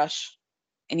grill brush,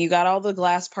 and you got all the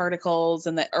glass particles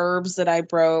and the herbs that I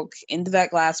broke into that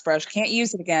glass brush. Can't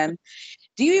use it again.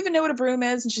 Do you even know what a broom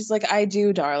is? And she's like, I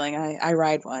do, darling. I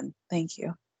ride one. Thank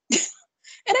you.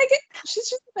 And she's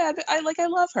just bad. I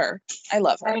love her. I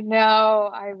love her. I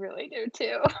know. I really do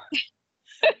too.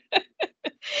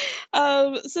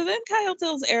 So then Kyle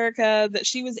tells Erica that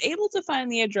she was able to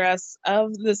find the address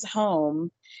of this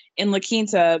home in La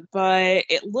Quinta, but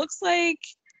it looks like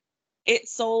it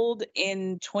sold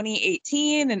in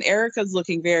 2018, and Erica's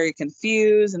looking very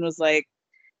confused and was like,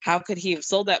 how could he have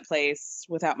sold that place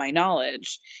without my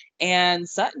knowledge? And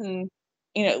Sutton,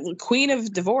 queen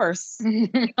of divorce,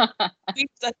 queen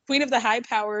of the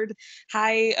high-powered,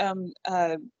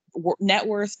 net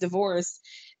worth divorce,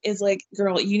 is like,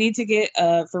 girl, you need to get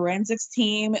a forensics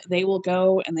team. They will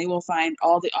go and they will find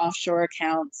all the offshore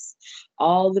accounts,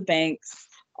 all the banks,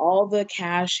 all the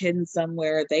cash hidden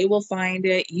somewhere. They will find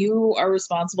it. You are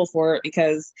responsible for it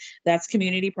because that's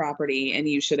community property, and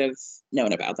you should have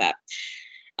known about that.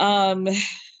 Well,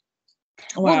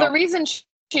 the reason she,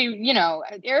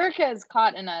 Erica is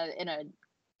caught in a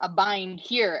bind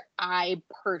here, I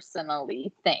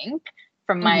personally think,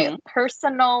 from my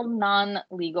personal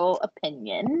non-legal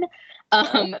opinion,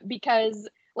 because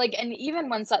like, and even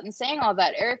when Sutton's saying all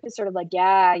that, Erica's sort of like,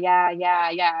 yeah,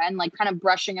 and like kind of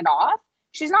brushing it off.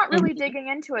 She's not really digging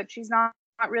into it. She's not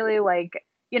really like,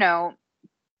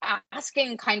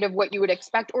 asking kind of what you would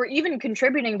expect, or even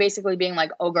contributing, basically being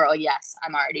like, oh girl, yes,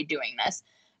 I'm already doing this.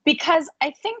 Because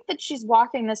I think that she's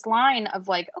walking this line of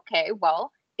like, okay,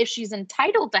 well, if she's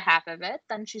entitled to half of it,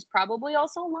 then she's probably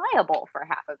also liable for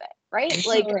half of it, right?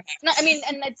 Like, no, I mean,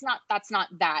 and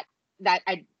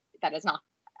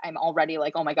I'm already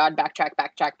like, oh my God,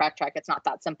 backtrack. It's not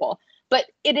that simple. But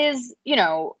it is,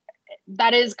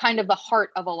 that is kind of the heart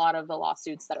of a lot of the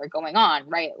lawsuits that are going on,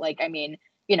 right? Like, I mean,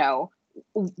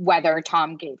 whether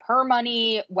Tom gave her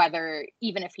money, whether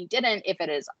even if he didn't, if it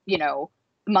is,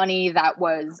 money that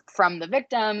was from the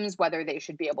victims, whether they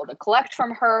should be able to collect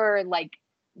from her, like,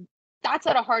 that's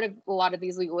at the heart of a lot of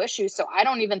these legal issues. So I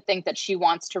don't even think that she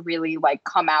wants to really like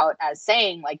come out as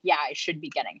saying like, yeah, I should be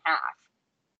getting half.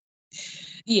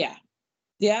 Yeah,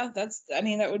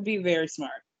 that would be very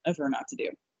smart of her not to do.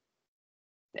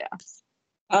 Yeah.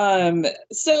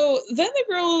 So then the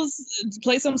girls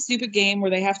play some stupid game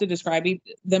where they have to describe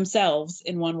themselves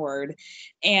in one word.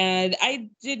 And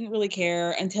I didn't really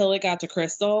care until it got to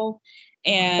Crystal.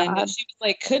 And she was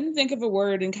like, couldn't think of a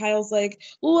word. And Kyle's like,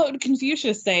 well, what would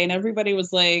Confucius say? And everybody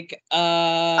was like,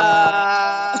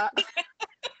 what?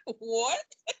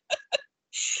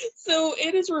 So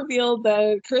it is revealed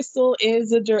that Crystal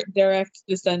is a direct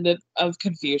descendant of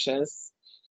Confucius.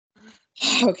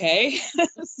 Okay.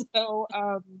 So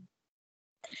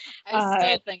I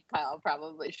still think Kyle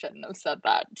probably shouldn't have said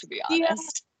that, to be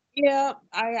honest. Yeah,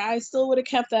 I still would have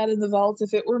kept that in the vault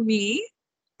if it were me.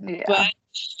 Yeah. But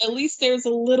at least there's a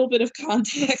little bit of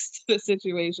context to the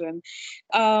situation.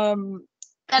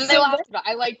 And they laughed it off.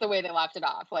 I like the way they laughed it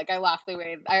off. Like I like the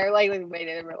way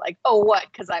they were like, "Oh, what?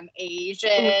 Because I'm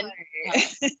Asian."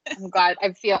 Right.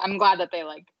 I'm glad that they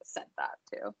like said that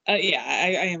too. Yeah,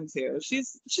 I am too.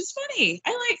 She's funny.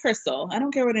 I like Crystal. I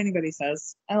don't care what anybody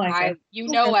says. I like her.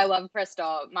 I love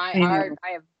Crystal. I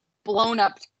have blown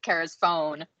up Kara's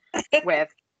phone with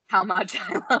how much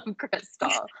I love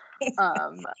Crystal.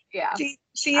 Yeah,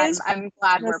 she is. I'm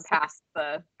glad we're past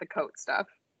the coat stuff.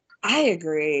 I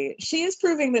agree. She is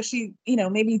proving that she,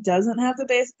 maybe doesn't have the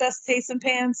best taste in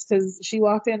pants, because she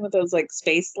walked in with those like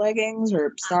space leggings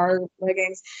or star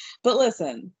leggings. But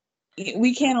listen,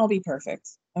 we can't all be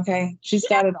perfect. Okay. She's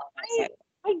got it all.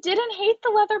 I didn't hate the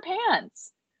leather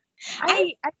pants.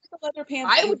 I the leather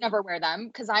pants. I would never wear them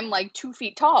because I'm like 2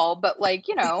 feet tall, but like,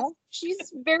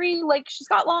 she's very like, she's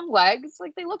got long legs.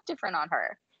 Like they look different on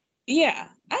her. Yeah,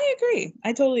 I agree.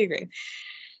 I totally agree.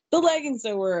 The leggings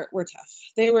though were tough.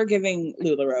 They were giving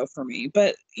LuLaRoe for me,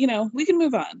 but we can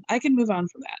move on. I can move on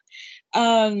from that.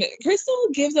 Crystal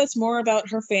gives us more about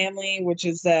her family, which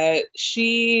is that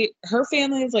her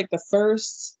family is like the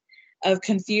first of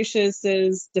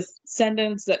Confucius's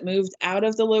descendants that moved out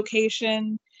of the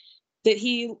location that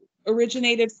he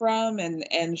originated from,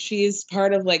 and she's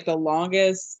part of like the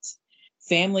longest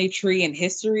family tree in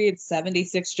history. It's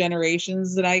 76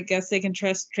 generations that I guess they can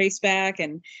trace back,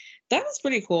 and that was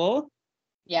pretty cool.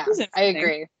 Yeah, I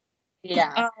agree.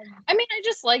 Yeah. I mean, I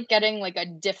just like getting like a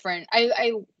different,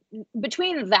 I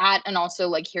between that and also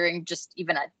like hearing just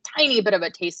even a tiny bit of a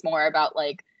taste more about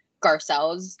like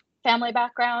Garcelle's family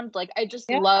background. Like, I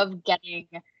just love getting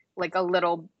like a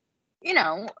little,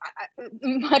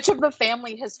 much of the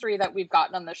family history that we've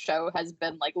gotten on the show has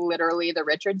been like literally the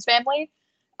Richards family.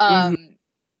 And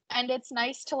it's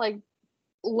nice to like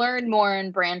learn more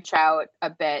and branch out a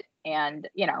bit. And,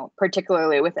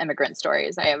 particularly with immigrant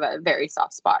stories, I have a very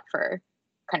soft spot for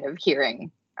kind of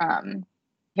hearing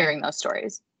those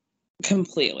stories.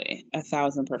 Completely,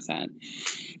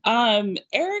 1,000%.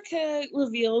 Erica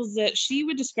reveals that she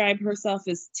would describe herself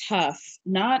as tough,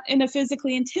 not in a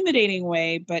physically intimidating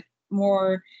way, but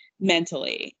more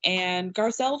mentally. And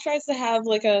Garcelle tries to have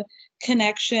like a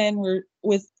connection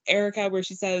with Erica where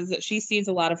she says that she sees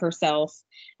a lot of herself,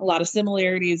 a lot of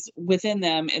similarities within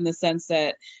them, in the sense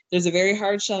that there's a very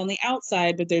hard shell on the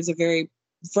outside, but there's a very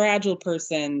fragile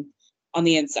person on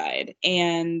the inside.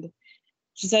 And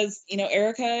she says,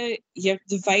 Erica, you have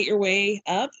to fight your way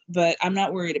up, but I'm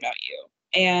not worried about you.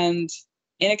 And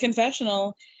in a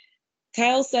confessional,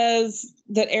 Kyle says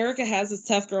that Erica has this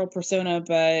tough girl persona,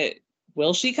 but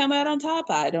will she come out on top?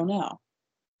 I don't know.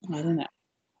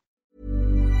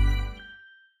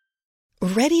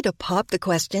 Ready to pop the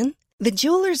question? The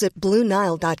jewelers at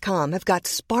BlueNile.com have got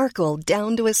sparkle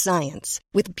down to a science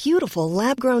with beautiful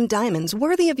lab-grown diamonds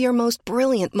worthy of your most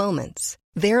brilliant moments.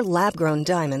 Their lab-grown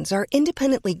diamonds are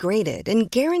independently graded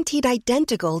and guaranteed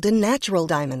identical to natural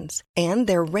diamonds, and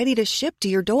they're ready to ship to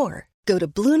your door. Go to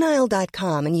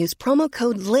BlueNile.com and use promo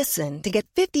code LISTEN to get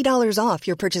 $50 off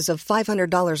your purchase of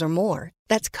 $500 or more.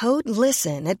 That's code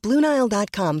LISTEN at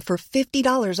BlueNile.com for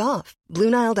 $50 off.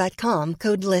 BlueNile.com,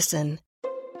 code LISTEN.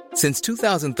 Since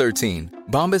 2013,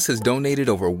 Bombas has donated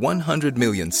over 100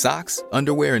 million socks,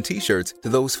 underwear, and T-shirts to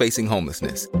those facing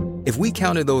homelessness. If we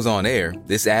counted those on air,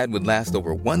 this ad would last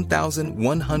over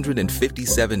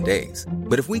 1,157 days.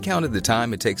 But if we counted the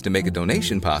time it takes to make a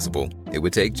donation possible, it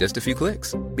would take just a few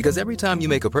clicks. Because every time you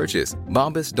make a purchase,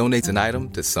 Bombas donates an item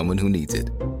to someone who needs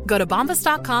it. Go to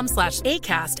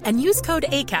bombas.com/ACAST and use code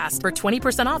ACAST for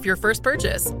 20% off your first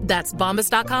purchase. That's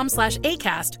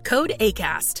bombas.com/ACAST, code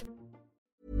ACAST.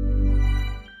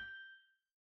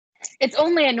 It's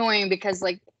only annoying because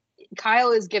like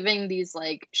Kyle is giving these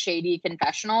like shady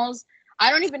confessionals. I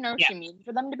don't even know if she means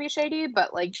for them to be shady,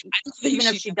 but like even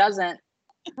if she doesn't,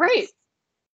 right.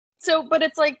 So, but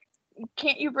it's like,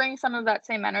 can't you bring some of that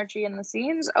same energy in the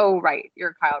scenes? Oh, right.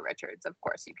 You're Kyle Richards. Of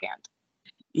course you can't.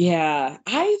 Yeah.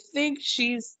 I think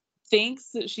she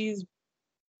thinks that she's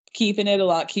keeping it a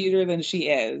lot cuter than she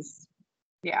is.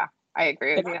 Yeah. I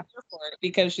agree with you.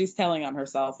 Because she's telling on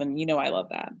herself, and I love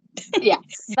that. Yes,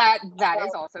 that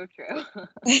is also true.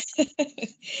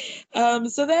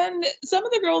 So then some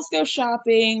of the girls go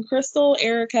shopping. Crystal,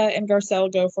 Erica, and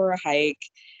Garcelle go for a hike.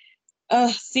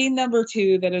 Scene number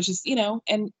 2 that is just,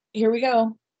 and here we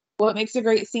go. What makes a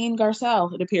great scene?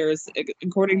 Garcelle, it appears,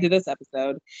 according to this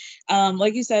episode.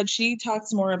 Like you said, she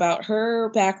talks more about her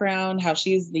background, how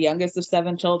she's the youngest of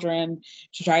 7 children.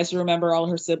 She tries to remember all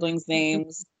her siblings'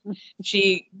 names.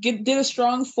 She did a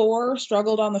strong 4,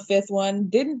 struggled on the 5th one,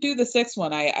 didn't do the 6th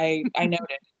one. I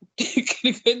noted.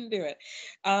 Couldn't do it.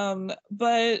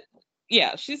 But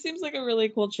yeah, she seems like a really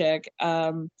cool chick.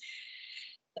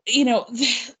 you know,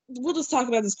 we'll just talk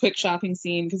about this quick shopping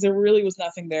scene because there really was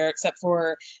nothing there except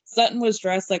for Sutton was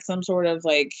dressed like some sort of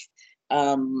like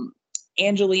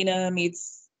Angelina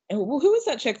meets who is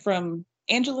that chick from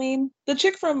Angeline? The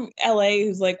chick from LA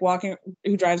who's like walking,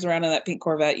 who drives around in that pink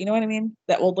Corvette. You know what I mean?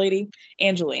 That old lady,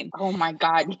 Angeline. Oh my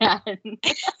God, yeah.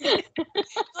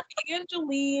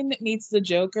 Angeline meets the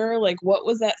Joker. Like, what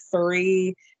was that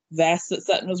furry vest that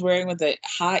Sutton was wearing with the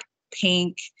hot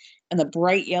pink and the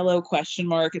bright yellow question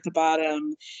mark at the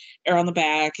bottom or on the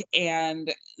back?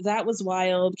 And that was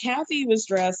wild. Kathy was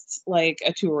dressed like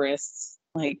a tourist.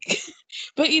 Like,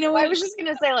 but you know what? I was just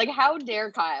gonna say, like, how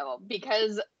dare Kyle?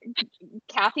 Because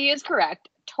Kathy is correct.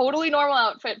 Totally normal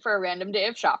outfit for a random day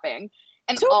of shopping,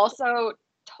 and also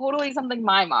totally something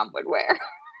my mom would wear.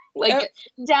 Like,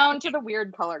 down to the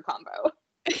weird color combo.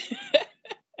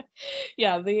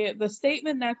 Yeah, the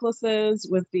statement necklaces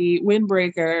with the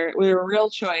windbreaker were a real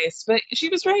choice. But she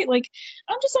was right. Like,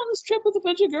 I'm just on this trip with a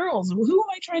bunch of girls. Who am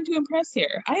I trying to impress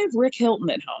here? I have Rick Hilton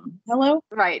at home. Hello?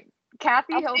 Right.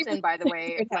 Kathy Hilton, by the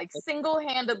way, like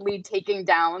single-handedly taking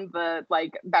down the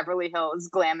like Beverly Hills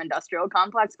glam industrial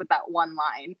complex with that one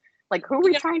line. Like, who are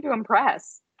we trying to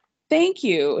impress? Thank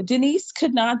you. Denise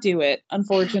could not do it,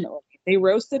 unfortunately. They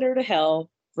roasted her to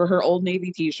hell for her Old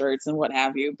Navy t-shirts and what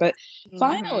have you. But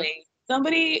finally,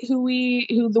 somebody who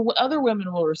the other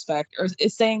women will respect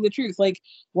is saying the truth. Like,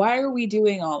 why are we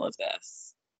doing all of this?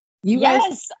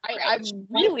 I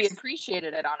really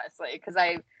appreciated it, honestly, because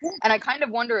I kind of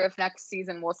wonder if next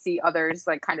season we'll see others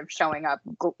like kind of showing up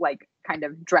like kind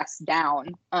of dressed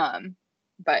down.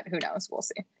 But who knows? We'll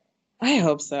see. I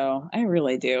hope so. I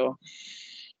really do.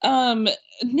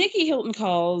 Nikki Hilton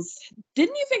calls.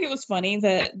 Didn't you think it was funny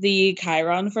that the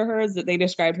Chiron for her is that they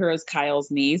described her as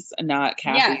Kyle's niece and not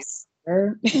Kathy's?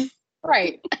 Yes.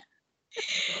 Right.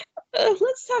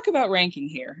 Let's talk about ranking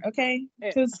here, okay?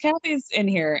 Because Kathy's in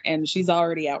here and she's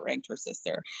already outranked her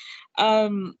sister.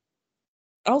 Also,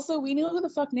 we know who the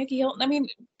fuck Nikki Hilton. I mean,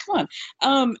 come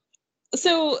on.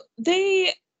 So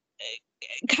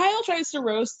Kyle tries to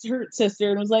roast her sister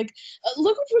and was like,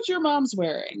 "Look at what your mom's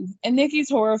wearing." And Nikki's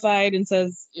horrified and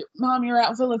says, "Mom, your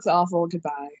outfit looks awful.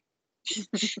 Goodbye."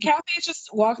 Kathy's just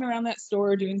walking around that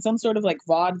store doing some sort of like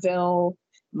vaudeville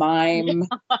mime.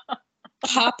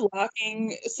 Pop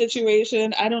locking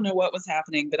situation. I don't know what was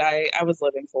happening, but I was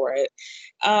living for it.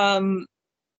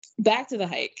 Back to the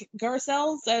hike.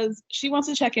 Garcelle says she wants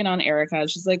to check in on Erica.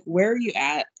 She's like, "Where are you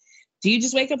at? Do you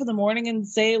just wake up in the morning and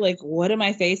say, like, what am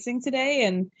I facing today?"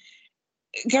 And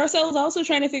Garcelle is also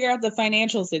trying to figure out the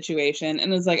financial situation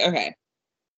and is like, "Okay,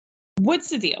 what's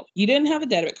the deal? You didn't have a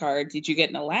debit card. Did you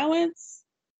get an allowance?"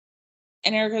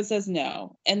 And Erica says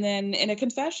no. And then in a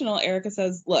confessional, Erica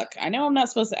says, "Look, I know I'm not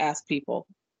supposed to ask people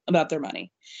about their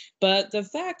money, but the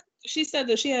fact she said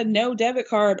that she had no debit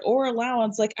card or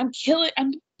allowance, like, she's killing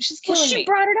me." She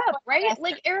brought it up, right?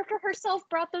 Like, Erica herself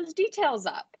brought those details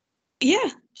up. Yeah.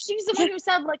 She's the one who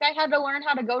said, like, I had to learn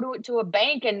how to go to a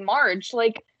bank in March.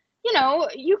 Like, you know,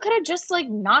 you could have just, like,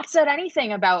 not said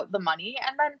anything about the money.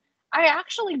 And then I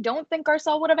actually don't think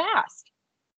Garcelle would have asked.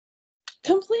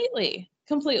 Completely.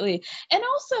 And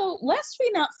also, lest we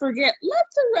not forget, let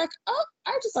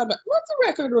the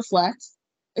record reflect,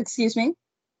 excuse me,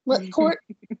 let's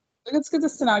get the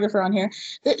stenographer on here,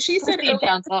 that she said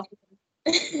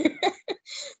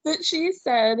that she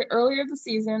said earlier this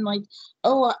season, like,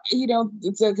 you know,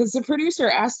 because the producer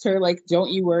asked her, like,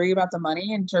 don't you worry about the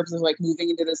money in terms of like moving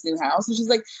into this new house? And she's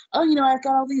like, "Oh, you know, I've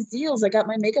got all these deals. I got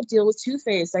my makeup deal with Too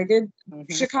Faced. I did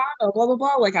Chicago, blah, blah,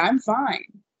 blah. Like, I'm fine."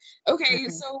 Okay,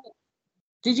 so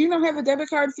did you not have a debit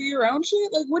card for your own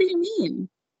shit? Like, what do you mean?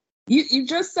 You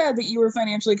just said that you were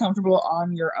financially comfortable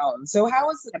on your own. So how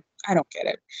is it? I don't get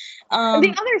it.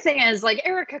 The other thing is, like,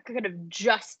 Erica could have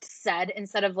just said,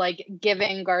 instead of like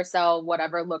giving Garcelle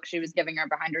whatever look she was giving her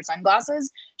behind her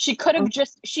sunglasses, she could have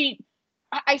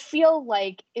I feel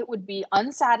like it would be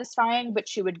unsatisfying, but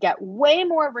she would get way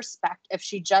more respect if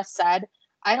she just said,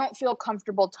 "I don't feel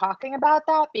comfortable talking about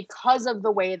that because of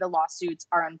the way the lawsuits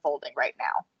are unfolding right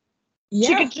now." Yeah.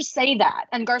 She could just say that,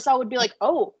 and Garcelle would be like,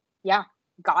 "Oh, yeah,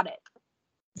 got it."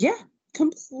 Yeah,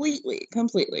 completely.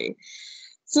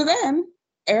 So then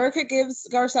Erica gives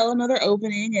Garcelle another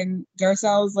opening, and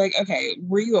Garcelle is like, "Okay,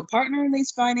 were you a partner in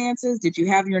these finances? Did you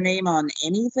have your name on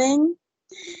anything?"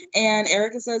 And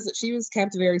Erica says that she was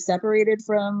kept very separated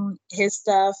from his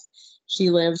stuff. She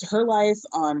lived her life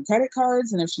on credit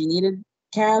cards, and if she needed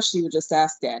cash, she would just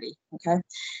ask Daddy. Okay.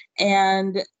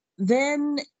 And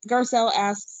then Garcelle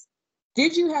asks,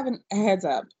 "Did you have a heads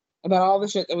up about all the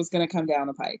shit that was going to come down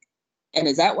the pike? And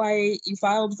is that why you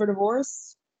filed for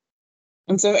divorce?"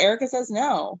 And so Erica says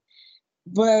no.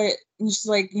 But she's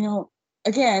like, "You know,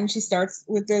 again, she starts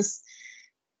with this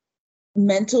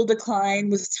mental decline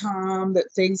with Tom,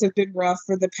 that things have been rough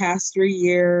for the past 3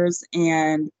 years,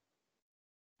 and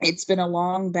it's been a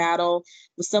long battle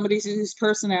with somebody whose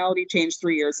personality changed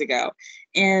 3 years ago.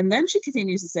 And then she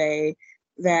continues to say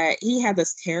that he had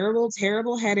this terrible,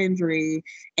 terrible head injury,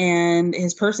 and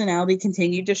his personality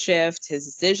continued to shift. His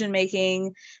decision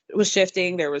making was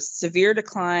shifting. There was severe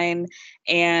decline.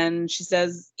 And she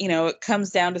says, it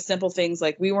comes down to simple things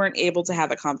like we weren't able to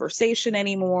have a conversation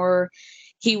anymore.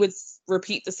 He would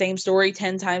repeat the same story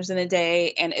 10 times in a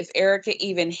day. And if Erica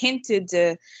even hinted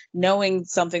to knowing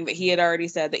something that he had already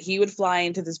said, that he would fly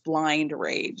into this blind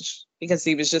rage because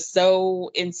he was just so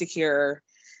insecure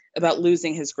about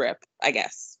losing his grip, I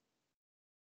guess.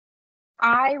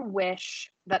 I wish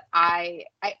that I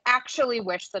actually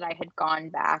wish that I had gone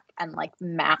back and like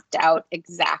mapped out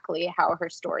exactly how her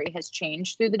story has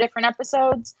changed through the different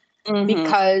episodes,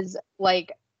 because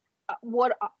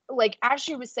as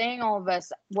she was saying all of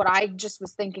this, what I just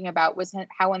was thinking about was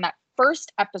how in that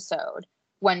first episode,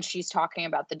 when she's talking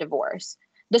about the divorce,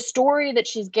 the story that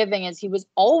she's giving is he was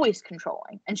always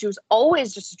controlling and she was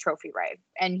always just a trophy wife.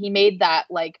 And he made that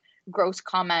like gross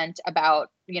comment about,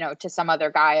 to some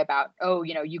other guy about,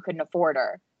 you couldn't afford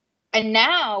her. And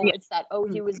now it's that,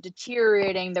 he was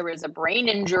deteriorating. There was a brain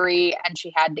injury and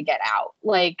she had to get out.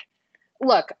 Like,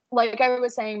 look, like I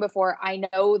was saying before, I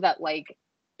know that like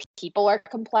people are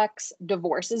complex,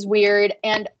 divorce is weird,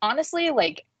 and honestly,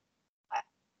 like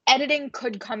editing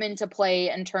could come into play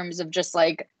in terms of just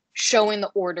like showing the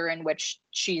order in which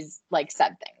she's like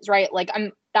said things, right? Like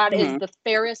that is the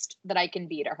fairest that I can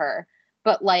be to her.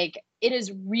 But like it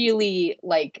is really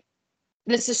like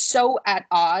this is so at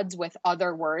odds with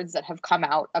other words that have come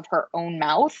out of her own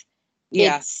mouth.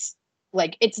 It's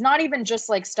like it's not even just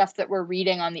like stuff that we're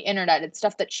reading on the internet, it's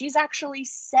stuff that she's actually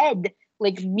said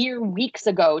like mere weeks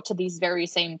ago to these very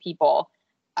same people.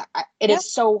 It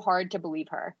is so hard to believe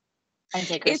her and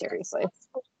take her seriously.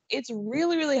 It's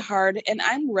really, really hard. And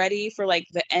I'm ready for like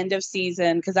the end of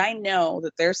season, because I know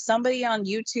that there's somebody on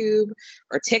YouTube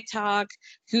or TikTok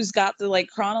who's got the like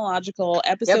chronological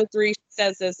episode 3, she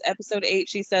says this, episode 8,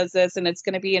 she says this, and it's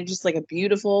going to be in just like a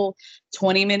beautiful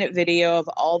 20-minute video of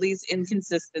all these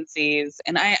inconsistencies.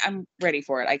 And I'm ready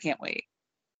for it. I can't wait.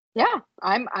 Yeah,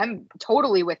 I'm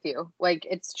totally with you. Like,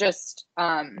 it's just,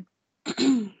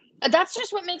 that's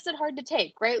just what makes it hard to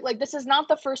take, right? Like, this is not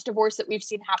the first divorce that we've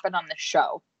seen happen on the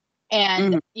show.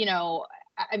 And,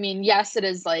 I mean, yes, it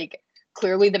is like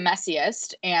clearly the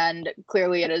messiest, and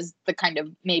clearly it is the kind of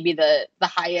maybe the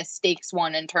highest stakes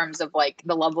one in terms of like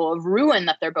the level of ruin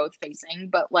that they're both facing.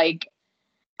 But like,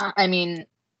 I mean,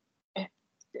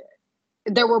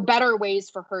 there were better ways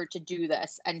for her to do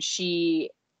this. And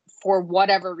she, for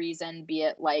whatever reason, be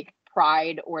it like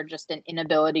pride or just an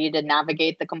inability to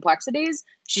navigate the complexities,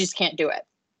 she just can't do it.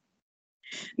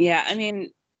 Yeah, I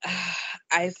mean,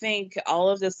 I think all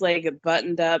of this like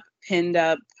buttoned up, pinned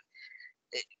up,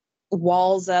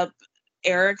 walls up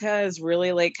Erica is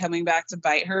really like coming back to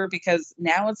bite her, because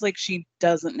now it's like she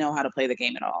doesn't know how to play the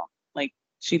game at all. Like,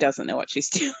 she doesn't know what she's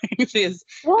doing. She is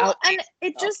and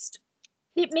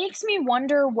it makes me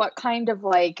wonder what kind of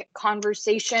like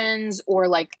conversations or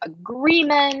like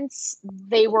agreements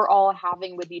they were all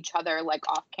having with each other, like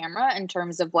off camera, in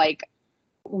terms of like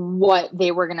what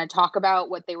they were going to talk about,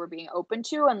 what they were being open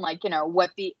to, and like,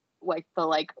 what do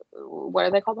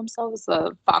they call themselves?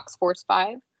 The Fox Force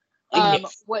 5.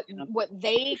 What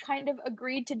they kind of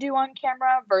agreed to do on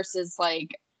camera versus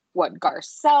like what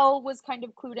Garcelle was kind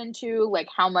of clued into, like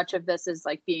how much of this is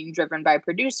like being driven by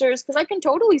producers. Because I can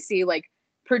totally see like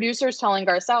producers telling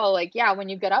Garcelle, like, yeah, when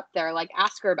you get up there, like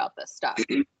ask her about this stuff.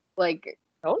 Like,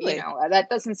 totally. That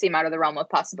doesn't seem out of the realm of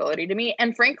possibility to me.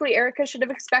 And frankly, Erica should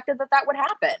have expected that would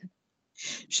happen.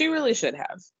 She really should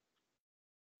have.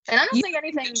 And I don't think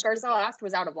anything Garcelle asked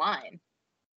was out of line.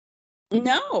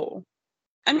 No.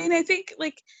 I mean, I think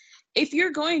like if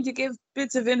you're going to give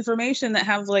bits of information that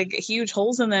have like huge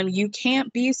holes in them, you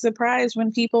can't be surprised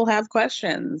when people have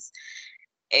questions.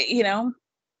 I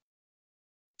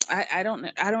don't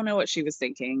know. I don't know what she was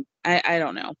thinking. I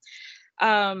don't know.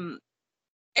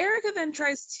 Erica then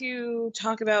tries to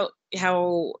talk about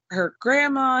how her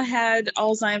grandma had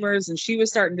Alzheimer's and she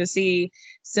was starting to see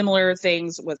similar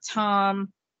things with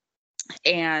Tom.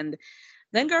 And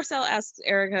then Garcelle asks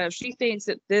Erica if she thinks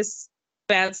that this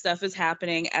bad stuff is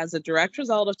happening as a direct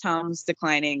result of Tom's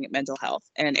declining mental health.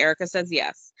 And Erica says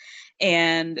yes.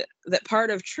 And that part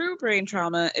of true brain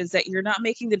trauma is that you're not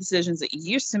making the decisions that you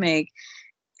used to make.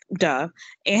 Duh.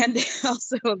 And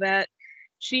also that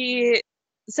she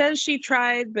says she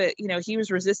tried, but he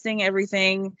was resisting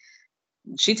everything.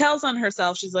 She tells on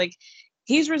herself. She's like,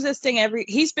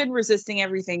 he's been resisting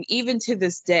everything even to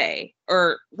this day,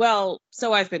 or well,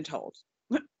 so I've been told.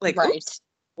 Like, right.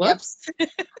 Whoops. Yep.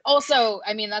 Also,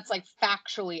 I mean, that's like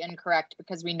factually incorrect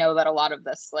because we know that a lot of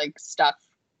this like stuff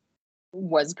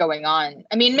was going on.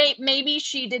 I mean, maybe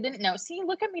she didn't know. See,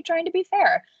 look at me trying to be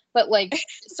fair. But like,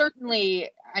 certainly,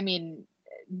 I mean,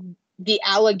 the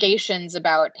allegations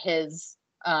about his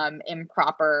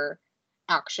improper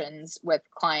actions with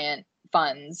client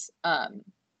funds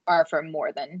are from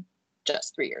more than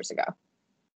just 3 years ago.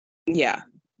 Yeah.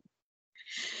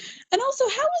 And also,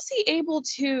 how was he able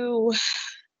to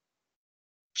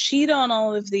cheat on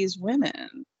all of these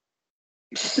women?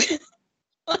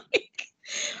 Like,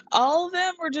 all of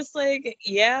them were just like,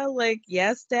 yeah, like,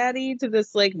 yes, daddy, to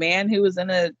this like man who was in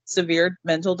a severe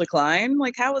mental decline.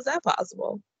 Like, how was that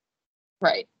possible?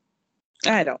 Right.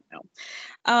 I don't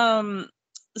know.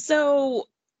 So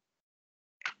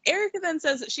Erica then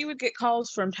says that she would get calls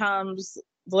from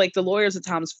the lawyers at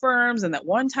Tom's firms, and that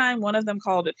one time one of them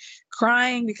called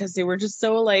crying because they were just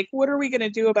so like, what are we going to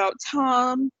do about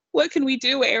Tom? What can we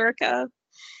do, Erica?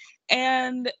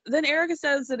 And then Erica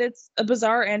says that it's a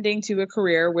bizarre ending to a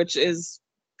career, which is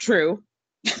true.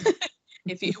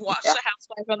 If you watch The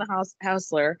Housewife on the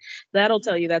Hustler, that'll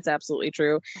tell you that's absolutely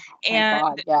true. Oh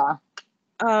my God,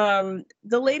 yeah.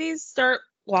 The ladies start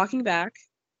walking back.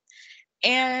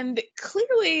 And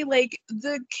clearly, like,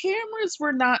 the cameras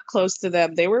were not close to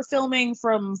them. They were filming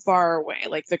from far away.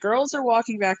 Like, the girls are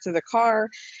walking back to the car.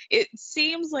 It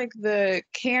seems like the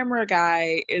camera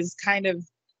guy is kind of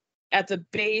at the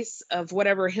base of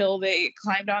whatever hill they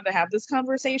climbed on to have this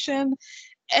conversation.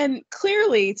 And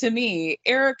clearly, to me,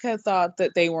 Erica thought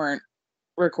that they weren't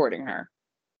recording her.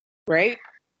 Right?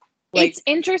 Like, it's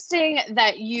interesting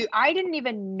that I didn't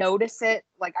even notice it.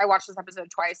 Like, I watched this episode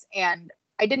twice, and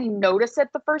I didn't notice it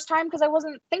the first time because I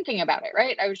wasn't thinking about it,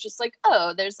 right? I was just like,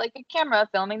 oh, there's like a camera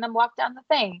filming them walk down the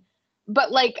thing.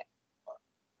 But like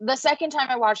the second time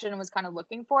I watched it and was kind of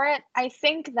looking for it, I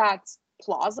think that's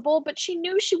plausible, but she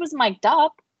knew she was mic'd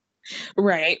up.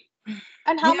 Right.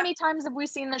 And how many times have we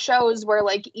seen the shows where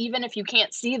like, even if you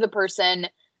can't see the person,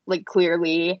 like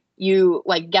clearly you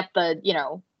like get the,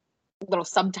 little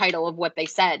subtitle of what they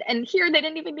said. And here they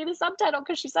didn't even need a subtitle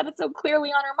because she said it so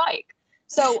clearly on her mic.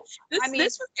 So this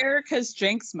was Erica's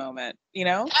Jinx moment,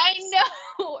 I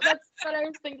know. That's what I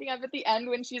was thinking of at the end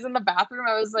when she's in the bathroom.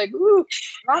 I was like, ooh,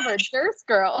 Robert Durst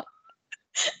girl.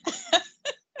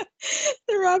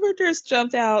 The Robert Durst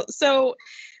jumped out. So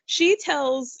she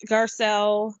tells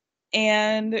Garcelle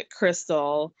and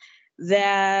Crystal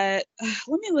that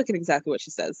let me look at exactly what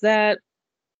she says. That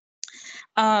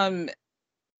Tom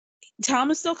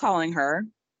is still calling her.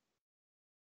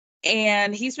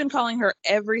 And he's been calling her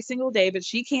every single day, but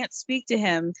she can't speak to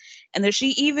him. And that she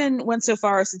even went so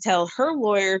far as to tell her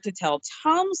lawyer to tell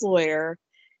Tom's lawyer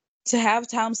to have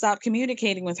Tom stop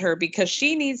communicating with her because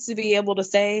she needs to be able to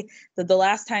say that the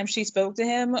last time she spoke to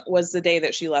him was the day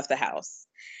that she left the house.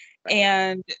 Right.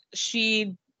 And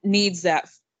she needs that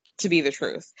to be the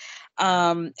truth.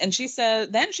 And she says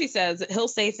that he'll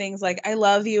say things like, I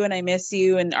love you and I miss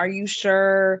you. And are you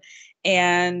sure?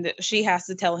 And she has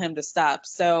to tell him to stop.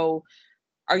 So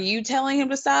are you telling him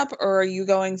to stop or are you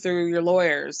going through your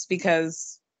lawyers?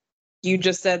 Because you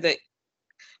just said that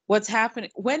what's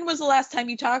happening. When was the last time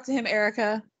you talked to him,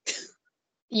 Erica?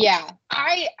 Yeah,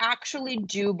 I actually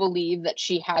do believe that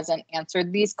she hasn't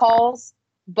answered these calls,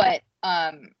 but,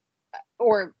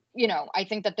 I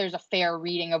think that there's a fair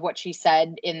reading of what she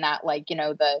said in that, like,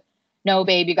 no,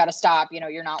 babe, you got to stop.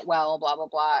 You're not well, blah, blah,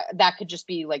 blah. That could just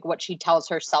be like what she tells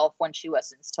herself when she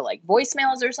listens to like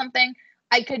voicemails or something.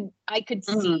 I could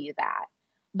see that.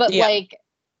 But like,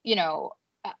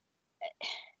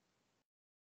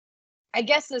 I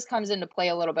guess this comes into play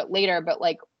a little bit later, but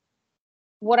like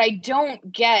what I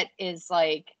don't get is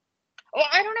like, well,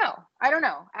 I don't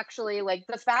know. Actually, like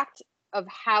the fact of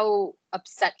how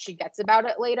upset she gets about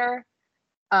it later,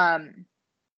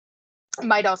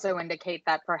 might also indicate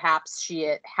that perhaps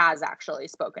she has actually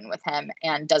spoken with him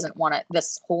and doesn't want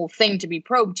this whole thing to be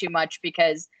probed too much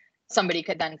because somebody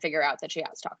could then figure out that she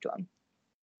has talked to him.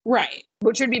 Right.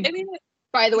 Which would be,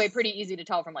 by the way, pretty easy to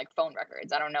tell from like phone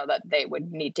records. I don't know that they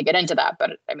would need to get into that,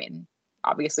 but I mean,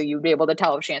 obviously you'd be able to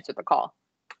tell if she answered the call.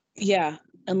 Yeah.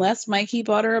 Unless Mikey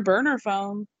bought her a burner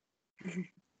phone.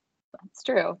 That's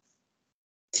true.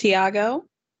 Tiago?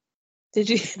 Did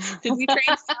we train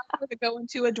Tiago to go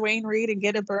into a Dwayne Reed and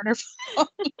get a burner phone?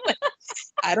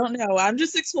 I don't know. I'm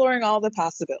just exploring all the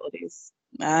possibilities.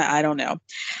 I don't know.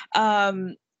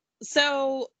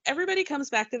 So everybody comes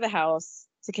back to the house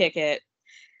to kick it.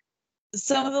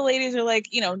 some of the ladies are like,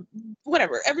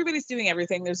 whatever. Everybody's doing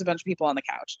everything. There's a bunch of people on the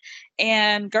couch.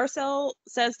 And Garcelle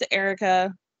says to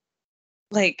Erica,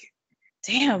 like,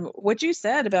 damn, what you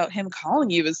said about him calling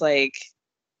you is like,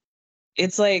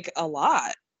 it's like a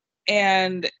lot.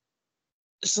 And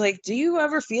she's like, do you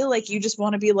ever feel like you just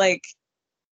want to be like,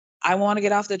 I want to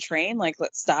get off the train, like,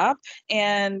 let's stop?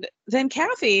 And then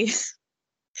Kathy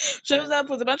shows up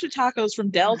with a bunch of tacos from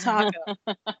Del Taco,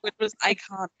 which was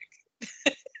iconic.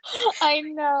 I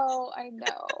know.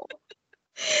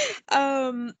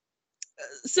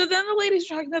 So then the ladies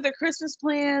are talking about their Christmas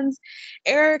plans.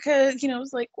 Erica,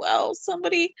 was like, well,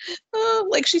 somebody,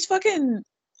 like, she's fucking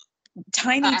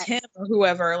Tiny Tim or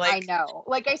whoever. Like, I know.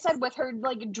 Like I said, with her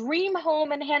like dream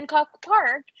home in Hancock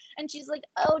Park, and she's like,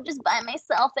 "Oh, just by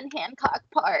myself in Hancock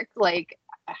Park." Like,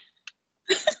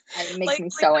 it makes me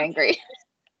so angry.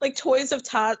 Like Toys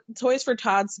for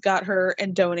Tots got her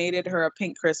and donated her a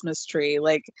pink Christmas tree.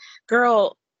 Like,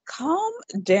 girl, calm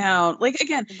down. Like,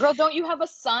 again, girl, don't you have a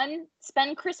son?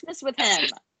 Spend Christmas with him.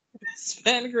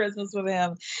 Spend Christmas with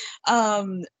him.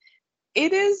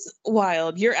 It is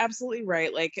wild. You're absolutely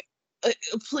right. Like,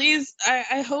 please,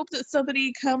 I hope that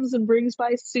somebody comes and brings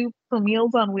by soup for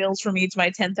Meals on Wheels for me to my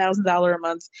 $10,000 a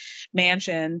month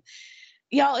mansion.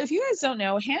 Y'all, if you guys don't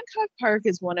know, Hancock Park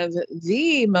is one of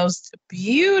the most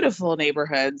beautiful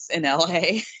neighborhoods in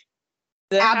LA.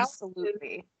 The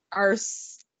Absolutely. Are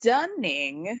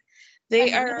stunning.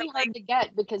 They are really hard to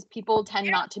get because people tend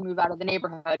not to move out of the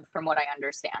neighborhood, from what I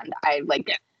understand.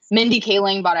 Mindy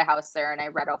Kaling bought a house there, and I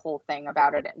read a whole thing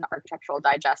about it in Architectural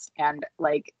Digest, and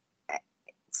like,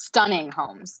 stunning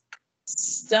homes.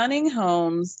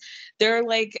 They're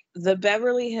like the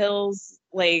Beverly Hills,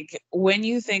 like, when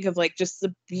you think of like just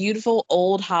the beautiful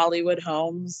old Hollywood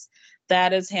homes,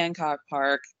 that is Hancock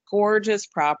Park. Gorgeous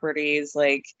properties.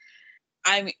 Like,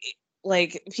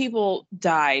 people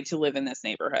die to live in this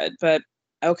neighborhood, but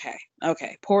okay,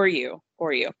 poor you.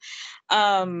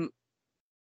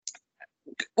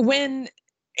 When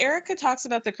Erica talks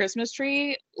about the Christmas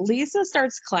tree, Lisa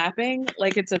starts clapping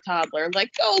like it's a toddler.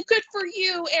 Like, oh, good for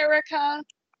you, Erica.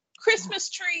 Christmas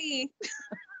tree.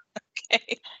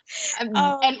 Okay. And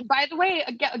by the way,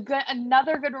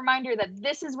 another good reminder that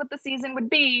this is what the season would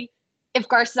be if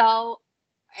Garcelle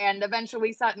and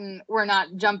eventually Sutton were not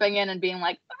jumping in and being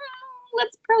like,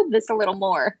 let's probe this a little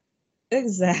more.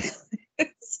 Exactly.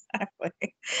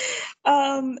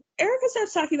 Erica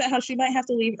starts talking about how she might have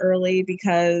to leave early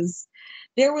because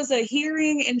there was a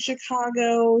hearing in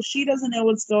Chicago. She doesn't know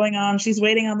what's going on. She's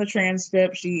waiting on the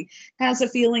transcript. She has a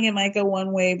feeling it might go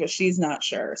one way, but she's not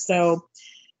sure. So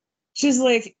she's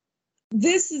like,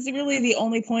 this is really the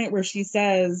only point where she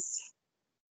says,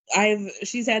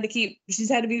 she's had to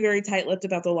be very tight-lipped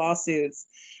about the lawsuits.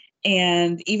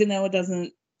 And even though it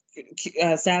doesn't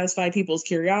satisfy people's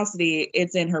curiosity,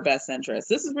 it's in her best interest.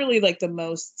 This is really like the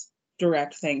most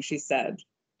direct thing she said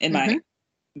in my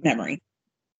memory.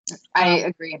 I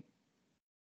agree.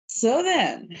 So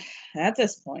then, at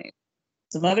this point,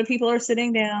 some other people are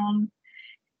sitting down,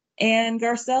 and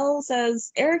Garcelle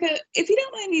says, Erica, if you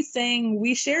don't mind me saying,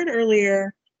 you shared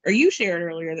earlier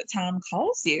that Tom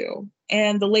calls you.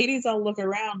 And the ladies all look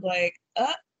around like,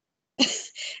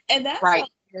 and that's right.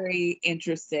 Very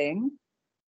interesting.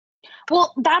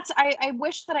 Well, I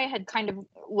wish that I had kind of,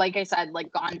 like I said,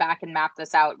 like gone back and mapped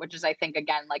this out, which is, I think,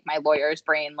 again, like my lawyer's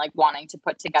brain, like wanting to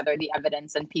put together the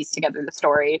evidence and piece together the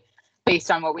story based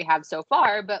on what we have so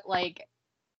far. But like,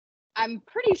 I'm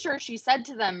pretty sure she said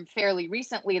to them fairly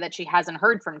recently that she hasn't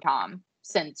heard from Tom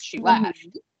since she left.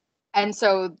 And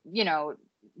so,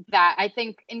 that I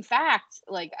think, in fact,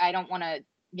 like, I don't want to,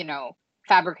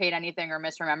 fabricate anything or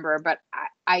misremember, but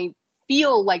I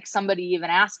feel like somebody even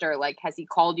asked her, like, has he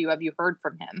called you? Have you heard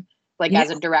from him? Like,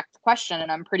 as a direct question.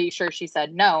 And I'm pretty sure she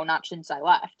said, no, not since I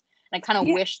left. And I kind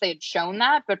of wish they had shown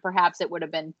that, but perhaps it would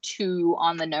have been too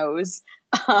on the nose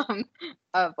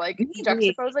of like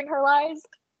juxtaposing her lies.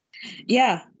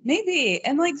 Yeah, maybe.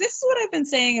 And like, this is what I've been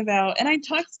saying about, and I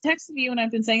texted you and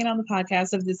I've been saying it on the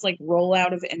podcast, of this like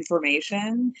rollout of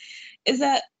information, is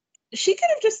that she could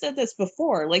have just said this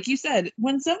before. Like you said,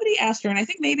 when somebody asked her, and I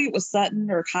think maybe it was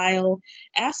Sutton or Kyle,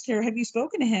 asked her, have you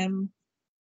spoken to him?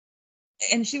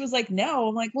 And she was like, no.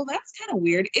 I'm like, well, that's kind of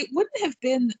weird. It wouldn't have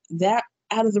been that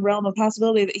out of the realm of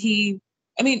possibility that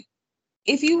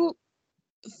if you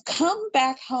come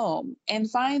back home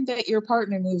and find that your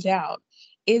partner moved out,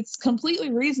 it's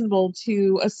completely reasonable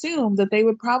to assume that they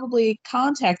would probably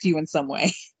contact you in some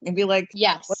way and be like,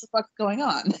 yes, what the fuck's going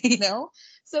on?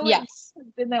 So yes,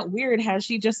 it's been that weird. Has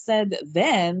she just said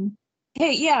then,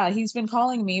 hey, yeah, he's been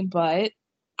calling me, but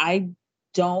I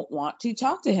don't want to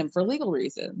talk to him for legal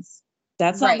reasons.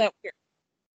 That's not that weird.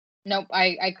 Nope.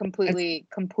 I completely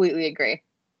agree.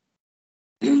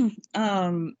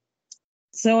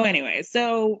 So anyway,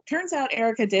 turns out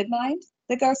Erica did mind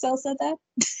that Garcelle said that.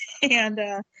 And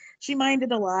she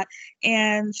minded a lot.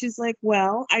 And she's like,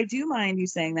 well, I do mind you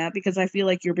saying that because I feel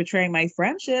like you're betraying my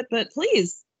friendship, but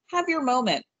please have your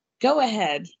moment. Go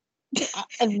ahead.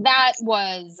 That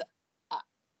was,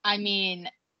 I mean,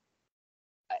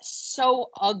 so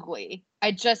ugly.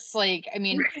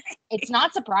 It's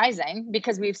not surprising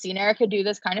because we've seen Erica do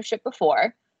this kind of shit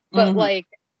before. But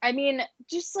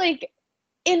just like,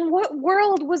 in what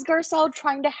world was Garcelle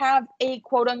trying to have a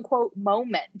quote unquote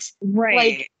moment?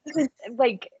 Right. This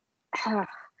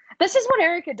is what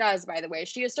Erica does, by the way.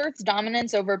 She asserts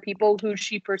dominance over people who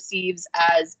she perceives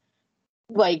as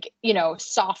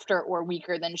softer or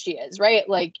weaker than she is, right?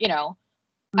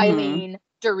 Eileen,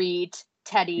 Dorit,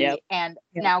 Teddy, and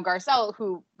now Garcelle,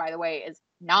 who, by the way, is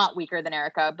not weaker than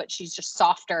Erica, but she's just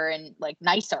softer and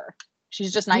nicer.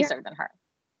 She's just nicer than her.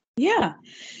 Yeah.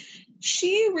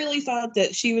 She really thought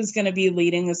that she was going to be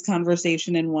leading this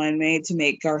conversation in one way to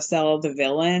make Garcelle the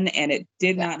villain, and it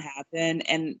did not happen.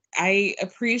 And I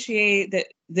appreciate that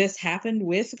this happened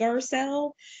with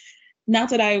Garcelle.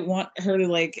 Not that I want her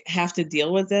to have to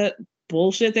deal with the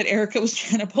bullshit that Erica was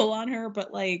trying to pull on her, but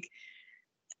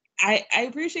I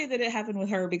appreciate that it happened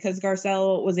with her because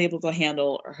Garcelle was able to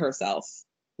handle herself.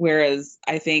 Whereas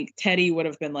I think Teddy would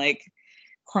have been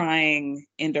crying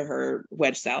into her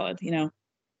wedge salad,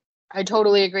 I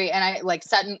totally agree. And I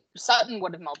Sutton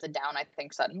would have melted down. I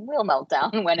think Sutton will melt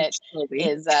down when it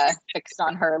is fixed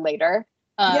on her later.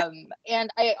 And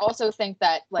I also think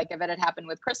that if it had happened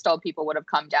with Crystal, people would have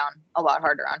come down a lot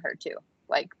harder on her too.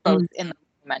 Both in the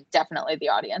movement, definitely the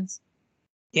audience.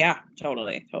 Yeah,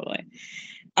 totally. So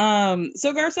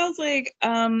Garcelle's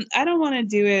I don't want to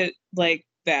do it like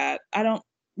that.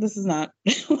 This is not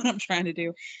what I'm trying to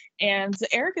do. And so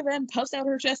Erica then puffs out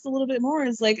her chest a little bit more.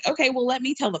 Is okay, well, let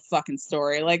me tell the fucking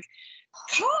story.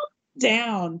 Calm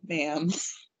down, ma'am.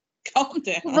 Calm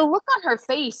down. The look on her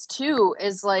face too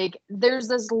is there's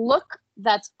this look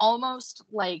that's almost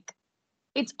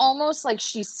it's almost like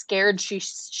she's scared she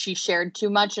shared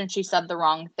too much and she said the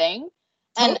wrong thing.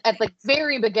 And at the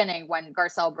very beginning, when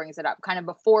Garcelle brings it up, kind of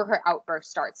before her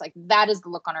outburst starts, that is the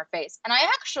look on her face. And I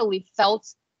actually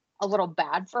felt a little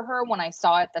bad for her when I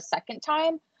saw it the second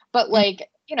time. But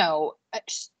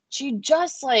she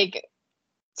just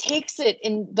takes it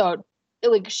in the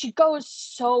she goes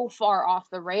so far off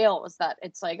the rails that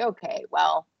it's okay,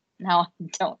 well, now I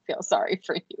don't feel sorry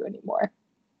for you anymore.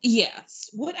 Yes.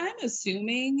 What I'm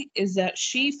assuming is that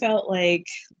she felt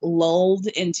lulled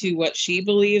into what she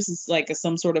believes is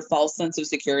some sort of false sense of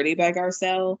security by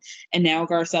Garcelle. And now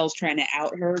Garcelle's trying to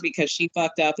out her because she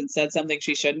fucked up and said something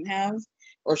she shouldn't have,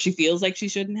 or she feels like she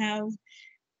shouldn't have.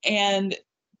 And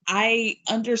I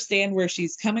understand where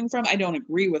she's coming from. I don't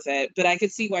agree with it, but I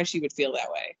could see why she would feel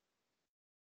that way.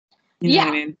 You know what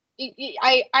I mean?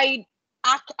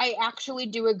 I actually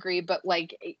do agree, but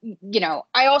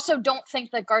I also don't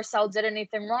think that Garcelle did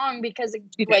anything wrong because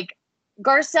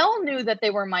Garcelle knew that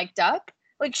they were mic'd up.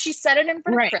 She said it in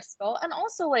front of Crystal, and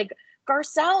also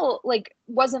Garcelle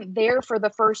wasn't there for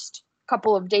the first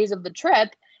couple of days of the trip,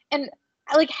 and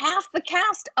half the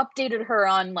cast updated her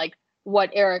on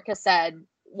what Erica said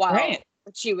while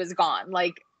she was gone.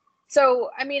 So,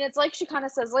 I mean, it's she kind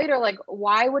of says later,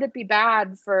 why would it be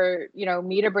bad for,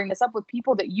 me to bring this up with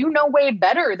people that way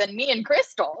better than me and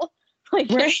Crystal? I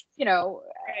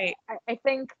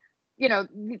think,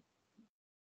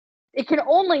 it can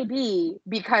only be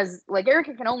because,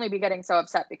 Erica can only be getting so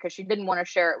upset because she didn't want to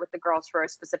share it with the girls for a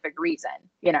specific reason,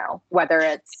 whether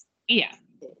it's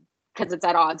because it's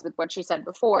at odds with what she said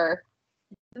before.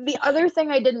 The other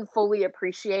thing I didn't fully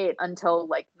appreciate until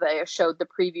they showed the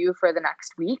preview for the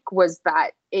next week was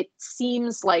that it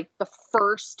seems like the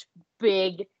first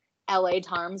big LA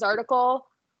Times article,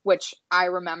 which I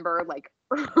remember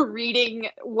reading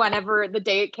whenever the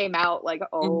day it came out,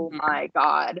 oh my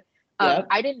God.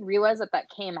 I didn't realize that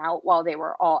came out while they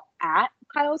were all at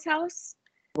Kyle's house.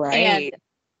 Right.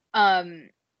 And,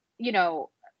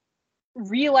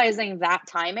 realizing that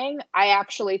timing, I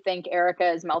actually think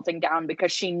Erica is melting down because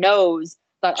she knows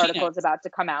that article is about to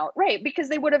come out. Right. Because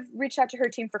they would have reached out to her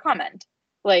team for comment.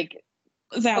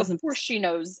 Of course she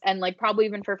knows. And probably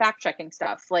even for fact checking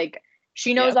stuff.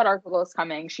 She knows that article is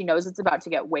coming. She knows it's about to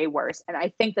get way worse. And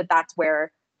I think that that's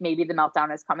where maybe the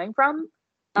meltdown is coming from.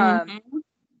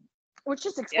 Which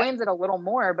just explains it a little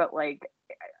more, but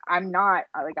I'm not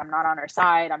on her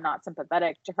side. I'm not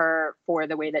sympathetic to her for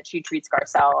the way that she treats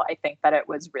Garcelle. I think that it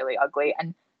was really ugly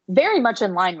and very much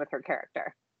in line with her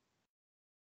character.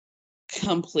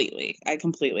 Completely. I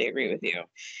completely agree with you.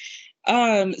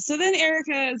 So then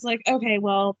Erica is like, okay,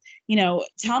 well,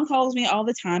 Tom calls me all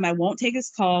the time. I won't take his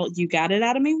call. You got it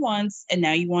out of me once, and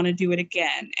now you want to do it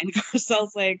again. And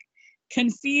Garcelle's like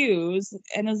confused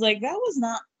and is like, that was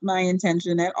not my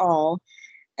intention at all.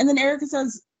 And then Erica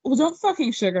says, well, don't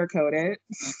fucking sugarcoat it.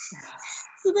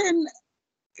 So then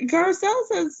Garcelle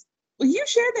says, well, you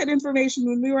shared that information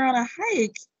when we were on a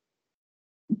hike.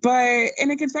 But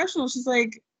in a confessional, she's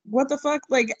like, what the fuck?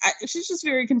 Like, she's just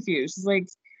very confused. She's like,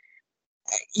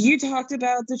 you talked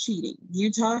about the cheating.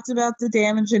 You talked about the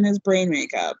damage in his brain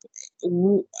makeup.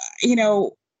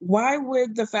 Why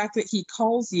would the fact that he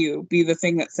calls you be the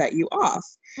thing that set you off?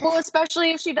 Well,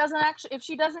 especially if she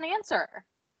doesn't answer.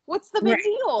 What's the big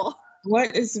deal?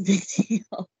 What is the big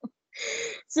deal?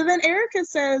 So then Erica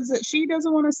says that she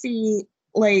doesn't want to see,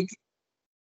 Garcelle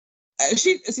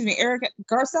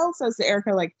says to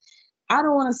Erica, like, I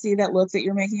don't want to see that look that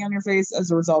you're making on your face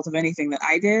as a result of anything that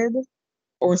I did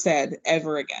or said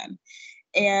ever again.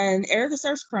 And Erica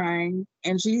starts crying,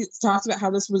 and she talks about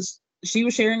how she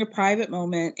was sharing a private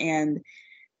moment, and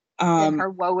in her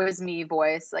woe is me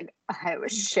voice, like, I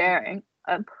was sharing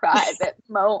a private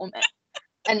moment.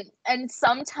 And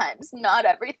sometimes not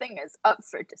everything is up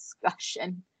for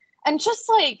discussion. And just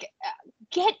like,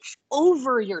 get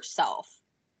over yourself.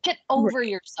 Get over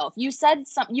yourself. You said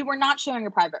you were not sharing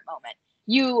a private moment.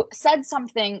 You said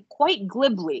something quite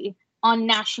glibly on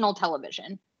national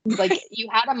television. Like, you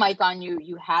had a mic on you,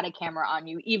 you had a camera on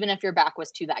you, even if your back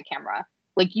was to that camera.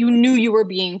 Like, you knew you were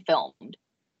being filmed.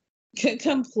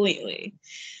 Completely.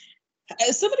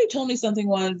 Somebody told me something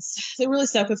once that really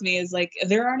stuck with me, is like,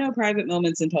 there are no private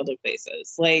moments in public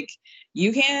places. Like,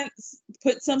 you can't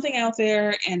put something out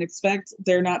there and expect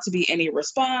there not to be any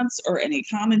response or any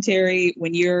commentary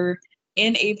when you're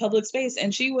in a public space.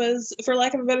 And she was, for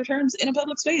lack of better terms, in a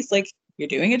public space. Like, you're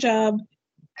doing a job.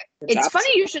 It's funny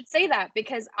you should say that,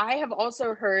 because I have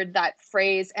also heard that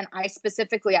phrase, and I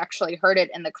specifically actually heard it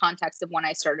in the context of when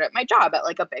I started at my job at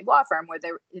like a big law firm, where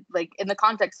they're like, in the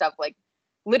context of like,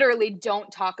 literally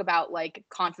don't talk about like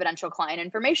confidential client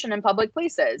information in public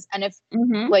places. And if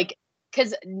like,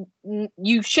 because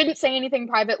you shouldn't say anything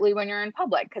privately when you're in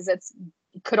public, because it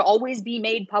could always be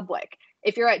made public.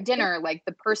 If you're at dinner, like,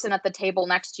 the person at the table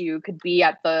next to you could be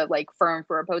at the like firm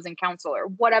for opposing counsel or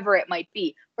whatever it might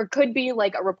be, or could be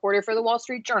like a reporter for the Wall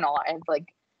Street Journal. I have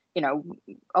like,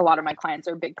 a lot of my clients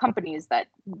are big companies that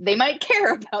they might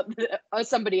care about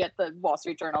somebody at the Wall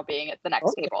Street Journal being at the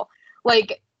next table.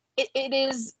 Like, it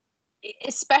is,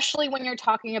 especially when you're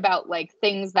talking about like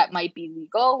things that might be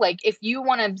legal. Like, if you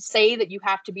want to say that you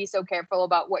have to be so careful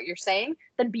about what you're saying,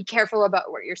 then be careful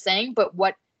about what you're saying. But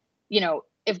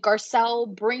if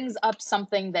Garcelle brings up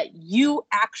something that you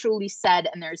actually said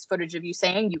and there's footage of you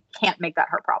saying, you can't make that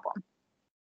her problem.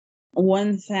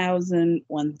 1000%.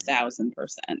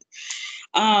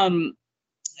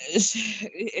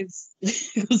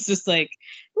 It was just like,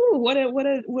 ooh, what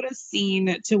a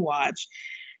scene to watch.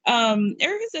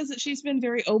 Erica says that she's been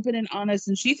very open and honest,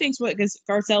 and she thinks what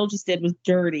Garcelle just did was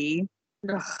dirty.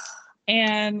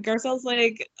 And Garcelle's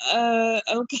like,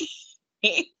 okay,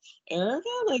 Erica,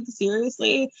 like,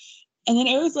 seriously? And then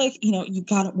Erica's like, you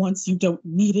got it once, you don't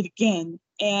need it again.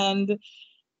 And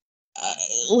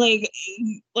like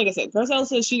I said, Garcelle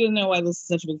says she didn't know why this is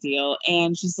such a big deal.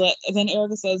 And she's like, then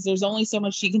Erica says there's only so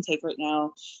much she can take right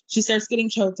now. She starts getting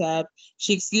choked up.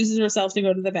 She excuses herself to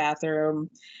go to the bathroom.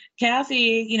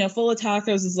 Kathy, full of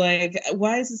tacos, is like,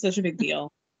 why is this such a big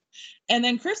deal? And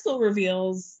then Crystal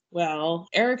reveals, well,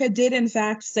 Erica did in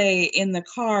fact say in the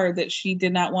car that she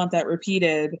did not want that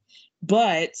repeated,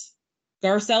 but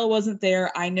Garcelle wasn't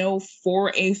there. I know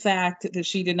for a fact that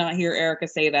she did not hear Erica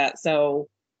say that. So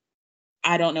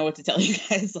I don't know what to tell you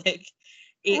guys.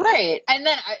 Right. And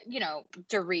then,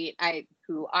 Dorit, I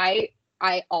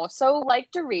also like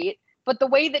Dorit, but the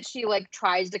way that she like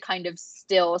tries to kind of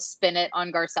still spin it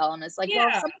on Garcelle and is like, well,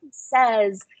 if someone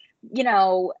says,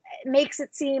 it makes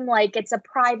it seem like it's a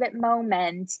private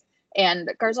moment. And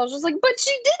Garcelle's just like, but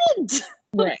she didn't.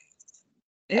 Right.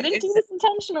 I didn't do this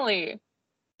intentionally.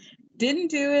 Didn't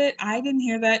do it. I didn't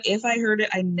hear that. If I heard it,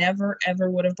 I never, ever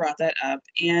would have brought that up.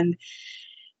 And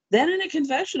then in a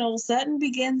confessional, Sutton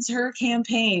begins her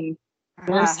campaign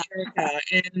for Erica.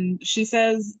 And she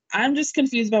says, I'm just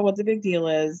confused about what the big deal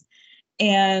is.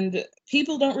 And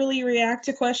people don't really react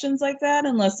to questions like that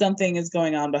unless something is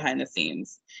going on behind the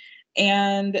scenes.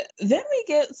 And then we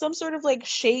get some sort of like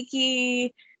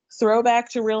shaky throwback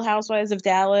to Real Housewives of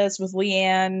Dallas with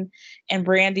Leanne and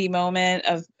Brandy moment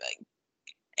of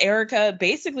Erica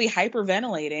basically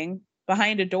hyperventilating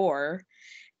behind a door.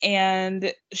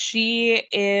 And she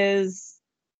is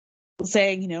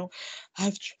saying,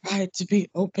 I've tried to be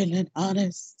open and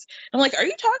honest. I'm like, are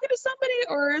you talking to somebody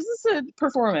or is this a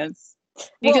performance?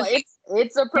 Well,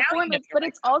 it's a performance, but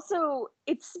it's also,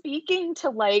 it's speaking to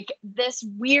like this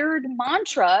weird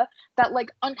mantra that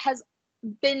like has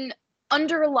been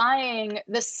underlying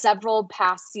the several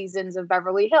past seasons of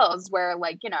Beverly Hills, where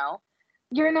like,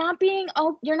 you're not being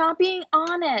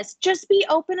honest. Just be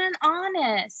open and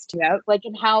honest. Yeah. Like,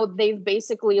 and how they've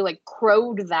basically like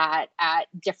crowed that at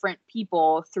different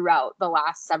people throughout the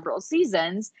last several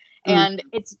seasons. And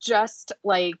it's just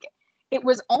like, it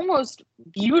was almost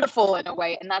beautiful in a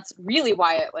way. And that's really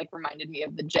why it like reminded me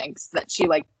of the Jinx, that she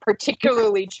like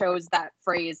particularly chose that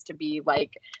phrase to be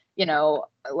like,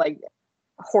 like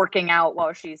horking out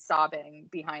while she's sobbing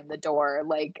behind the door.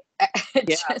 Like,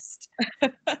 just,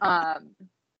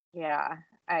 yeah,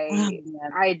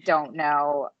 I don't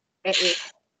know.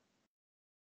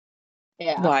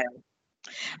 Yeah. Wild.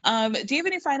 Do you have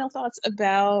any final thoughts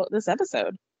about this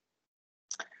episode?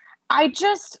 I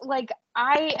just like,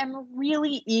 I am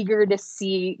really eager to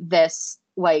see this.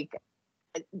 Like,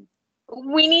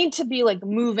 we need to be like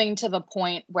moving to the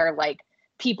point where like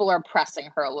people are pressing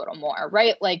her a little more,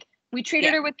 right? Like, we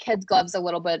treated her with kids gloves a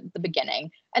little bit at the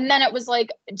beginning, and then it was like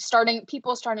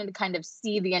people starting to kind of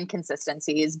see the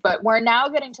inconsistencies. But we're now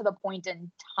getting to the point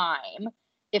in time,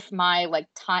 if my like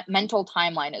mental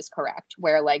timeline is correct,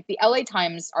 where like the LA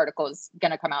Times article is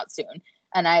going to come out soon,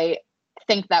 and I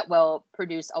think that will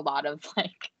produce a lot of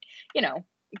like,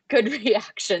 good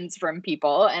reactions from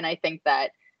people. And I think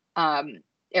that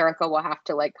Erika will have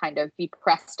to like kind of be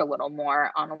pressed a little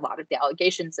more on a lot of the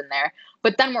allegations in there.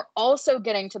 But then we're also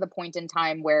getting to the point in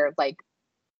time where like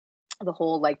the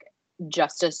whole like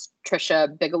Justice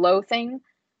Trisha Bigelow thing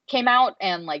came out,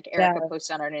 and like Erika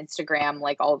posted on her Instagram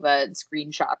like all the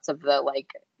screenshots of the like,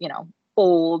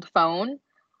 old phone.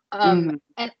 And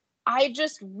I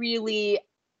just really,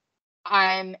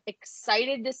 I'm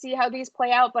excited to see how these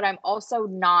play out, but I'm also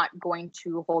not going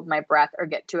to hold my breath or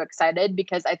get too excited,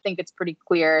 because I think it's pretty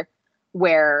clear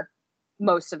where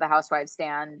most of the housewives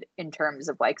stand in terms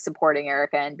of like supporting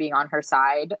Erika and being on her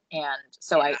side. And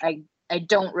so I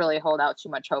don't really hold out too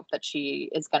much hope that she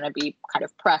is going to be kind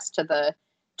of pressed to the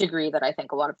degree that I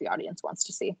think a lot of the audience wants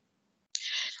to see.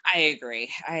 I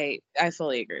agree. I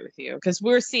fully agree with you, because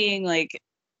we're seeing like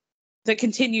the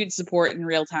continued support in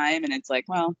real time, and it's like,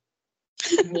 well,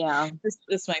 yeah,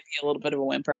 this might be a little bit of a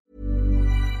whimper.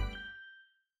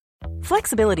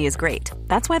 Flexibility is great.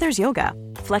 That's why there's yoga.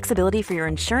 Flexibility for your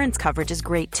insurance coverage is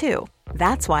great too.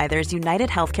 That's why there's United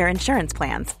Healthcare Insurance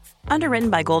Plans. Underwritten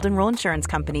by Golden Rule Insurance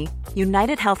Company,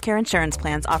 United Healthcare Insurance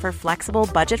Plans offer flexible,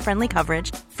 budget-friendly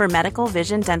coverage for medical,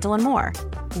 vision, dental, and more.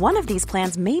 One of these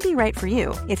plans may be right for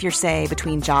you if you're, say,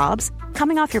 between jobs,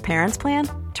 coming off your parents' plan,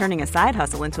 turning a side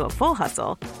hustle into a full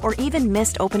hustle, or even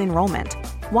missed open enrollment.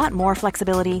 Want more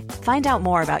flexibility? Find out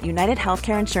more about United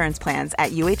Healthcare Insurance Plans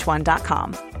at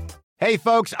uh1.com. Hey,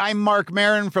 folks, I'm Mark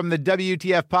Maron from the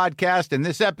WTF Podcast, and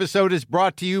this episode is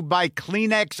brought to you by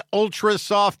Kleenex Ultra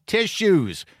Soft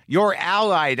Tissues, your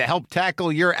ally to help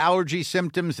tackle your allergy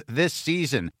symptoms this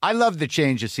season. I love the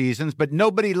change of seasons, but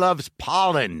nobody loves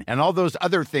pollen and all those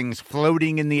other things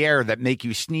floating in the air that make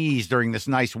you sneeze during this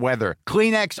nice weather.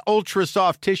 Kleenex Ultra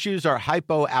Soft Tissues are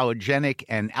hypoallergenic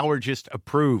and allergist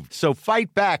approved, so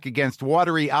fight back against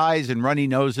watery eyes and runny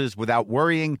noses without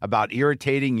worrying about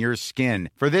irritating your skin.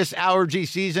 For this allergy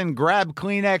season, grab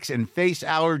Kleenex and face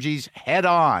allergies head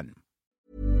on.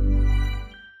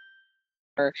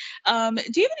 Do you have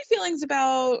any feelings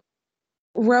about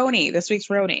Roni, this week's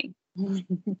Roni?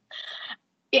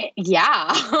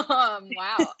 Yeah.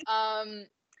 Wow.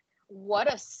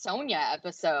 What a Sonia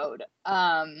episode.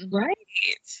 Right.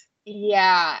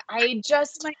 Yeah. I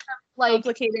just like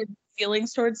complicated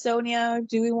feelings towards Sonia.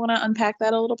 Do we want to unpack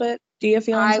that a little bit? Do you have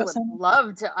feelings about Sonia? I would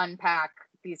love to unpack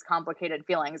these complicated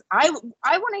feelings. I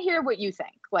want to hear what you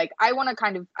think. Like, I want to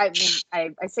kind of, I mean,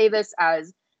 I say this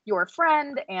as your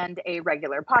friend and a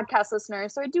regular podcast listener,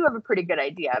 so I do have a pretty good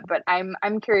idea, but I'm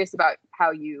curious about how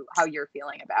you're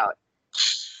feeling about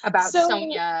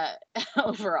Sonia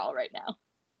overall right now.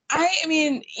 I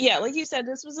mean, yeah, like you said,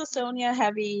 this was a Sonia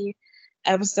heavy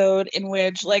episode in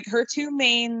which like her two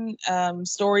main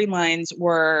storylines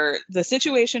were the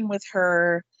situation with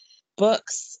her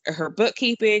books, her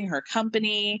bookkeeping, her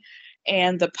company,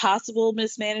 and the possible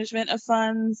mismanagement of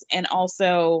funds, and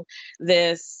also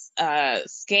this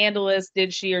scandalous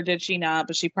did she or did she not,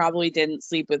 but she probably didn't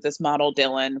sleep with this model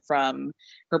Dylan from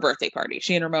her birthday party,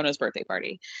 she and Ramona's birthday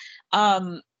party.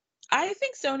 I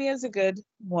think Sonia is a good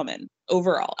woman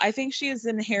overall. I think she is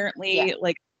inherently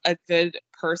like a good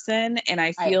person, and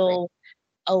I feel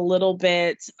a little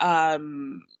bit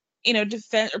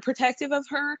defend or protective of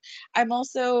her. I'm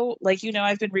also like,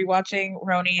 I've been rewatching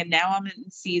Roni, and now I'm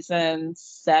in season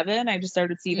 7. I just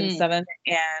started season 7,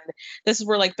 and this is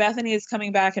where like Bethany is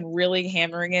coming back and really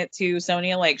hammering it to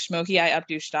Sonia, like Schmokey I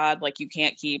Abdushtad, like you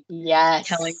can't keep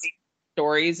telling me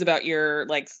stories about your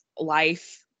like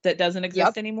life that doesn't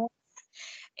exist anymore.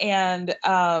 And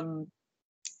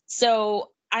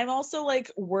so I'm also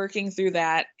like working through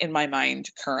that in my mind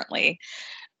currently.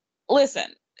 Listen,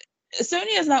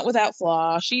 Sonia is not without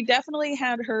flaw. She definitely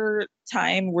had her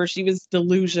time where she was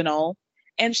delusional,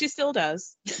 and she still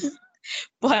does.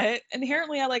 But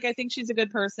inherently, I think she's a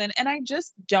good person, and I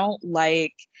just don't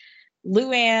like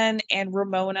Luann and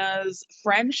Ramona's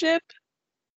friendship,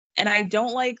 and I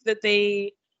don't like that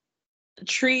they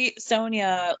treat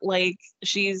Sonia like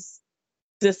she's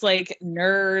this like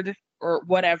nerd or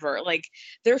whatever. Like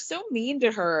they're so mean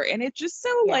to her, and it's just so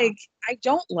like I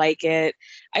don't like it.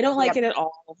 I don't like it at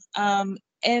all.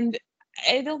 And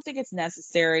I don't think it's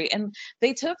necessary. And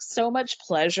they took so much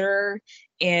pleasure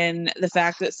in the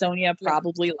fact that Sonia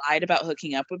probably lied about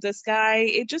hooking up with this guy.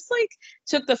 It just like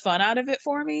took the fun out of it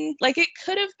for me. Like it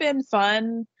could have been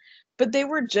fun, but they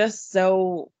were just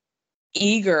so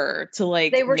eager to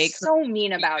like they were make so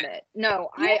mean about it. No,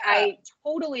 I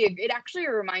totally agree. It actually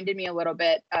reminded me a little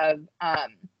bit of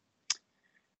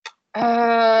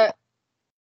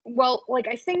well, like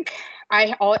I think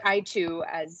I too,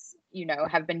 as you know,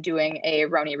 have been doing a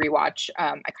Roni rewatch.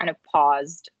 I kind of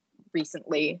paused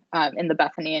recently in the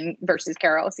Bethany and versus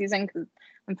Carol season because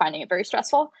I'm finding it very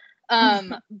stressful.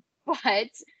 But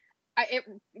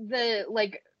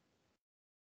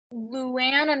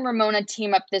Luann and Ramona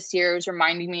team up this year is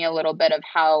reminding me a little bit of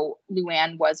how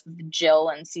Luann was with Jill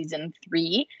in season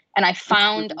 3. And I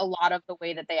found a lot of the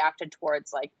way that they acted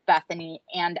towards like Bethany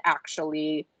and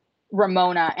actually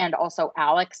Ramona and also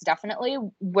Alex definitely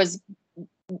was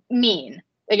mean.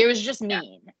 Like it was just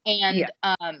mean. And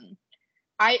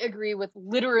I agree with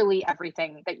literally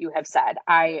everything that you have said.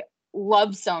 I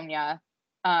love Sonia.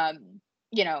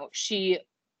 She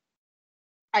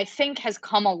I think has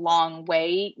come a long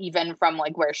way, even from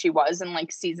like where she was in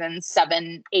like season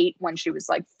 7, 8, when she was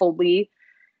like fully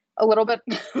a little bit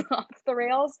off the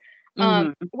rails.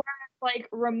 Whereas like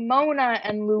Ramona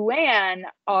and Luann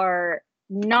are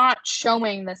not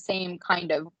showing the same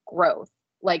kind of growth.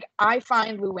 Like I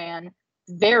find Luann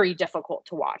very difficult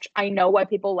to watch. I know why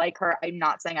people like her. I'm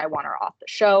not saying I want her off the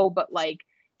show, but like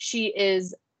she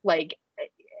is like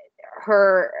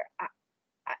her.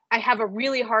 I have a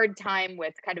really hard time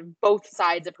with kind of both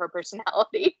sides of her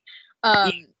personality.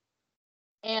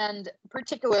 And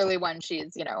particularly when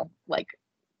she's, like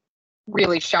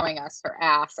really showing us her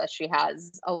ass, as she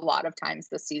has a lot of times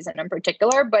this season in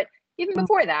particular, but even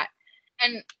before that.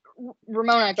 And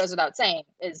Ramona, it goes without saying,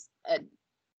 is an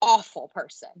awful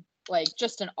person, like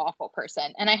just an awful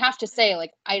person. And I have to say,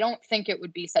 like, I don't think it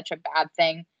would be such a bad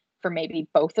thing for maybe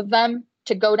both of them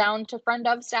to go down to friend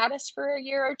of status for a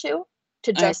year or two.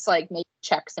 To just like maybe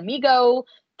check some ego,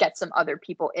 get some other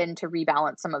people in to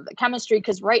rebalance some of the chemistry.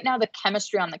 Because right now the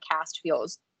chemistry on the cast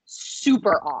feels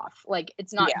super off. Like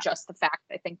it's not just the fact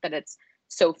I think that it's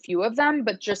so few of them,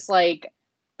 but just like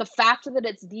the fact that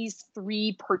it's these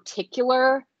 3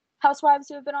 particular housewives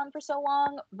who have been on for so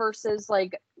long versus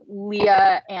like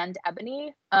Leah and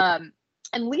Ebony. And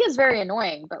Leah's very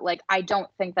annoying, but like I don't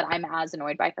think that I'm as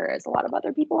annoyed by her as a lot of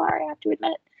other people are, I have to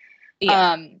admit.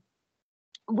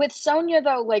 With Sonia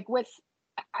though, like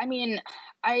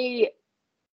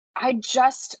I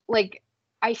just like,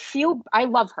 I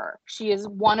love her. She is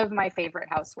one of my favorite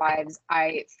housewives.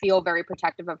 I feel very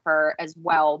protective of her as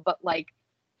well. But like,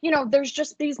 there's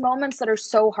just these moments that are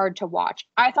so hard to watch.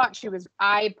 I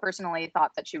personally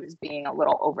thought that she was being a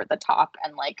little over the top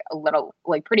and like a little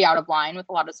like pretty out of line with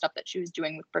a lot of stuff that she was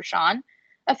doing with Prashant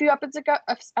a few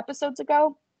episodes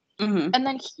ago. And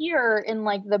then here in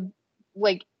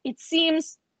it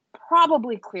seems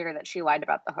probably clear that she lied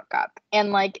about the hookup.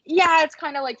 And like, it's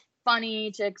kind of like funny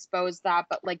to expose that,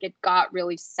 but like it got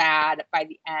really sad by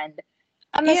the end.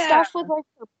 And the stuff with like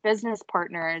her business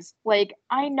partners, like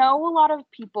I know a lot of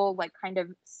people like kind of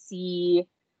see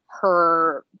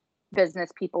her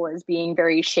business people as being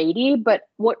very shady, but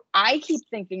what I keep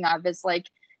thinking of is like,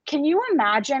 can you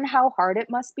imagine how hard it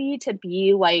must be to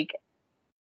be like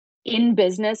in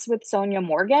business with Sonia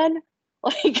Morgan?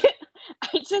 Like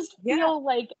I just feel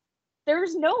like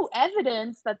there's no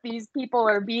evidence that these people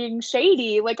are being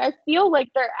shady. Like, I feel like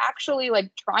they're actually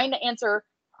like trying to answer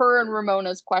her and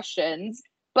Ramona's questions,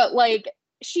 but like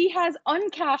she has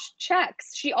uncashed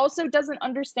checks. She also doesn't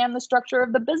understand the structure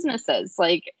of the businesses.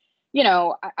 Like,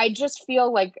 I just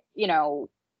feel like,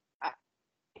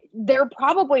 they're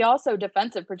probably also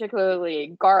defensive,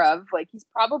 particularly Gaurav. Like, he's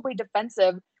probably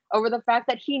defensive over the fact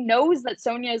that he knows that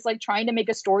Sonia is like trying to make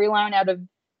a storyline out of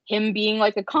him being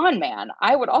like a con man.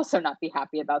 I would also not be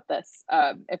happy about this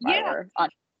if I were on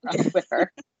with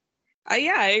her.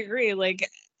 Yeah, I agree. Like,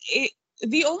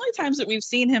 the only times that we've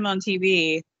seen him on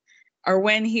TV are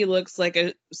when he looks like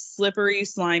a slippery,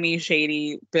 slimy,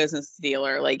 shady business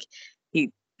dealer. Like,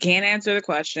 he can't answer the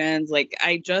questions. Like,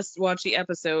 I just watched the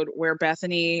episode where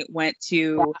Bethany went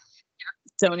to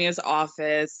Sonia's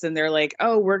office and they're like,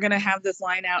 oh, we're going to have this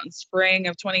line out in spring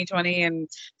of 2020. And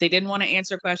they didn't want to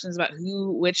answer questions about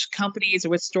which companies or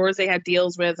which stores they had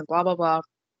deals with and blah, blah, blah.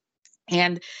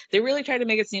 And they really tried to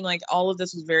make it seem like all of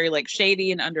this was very like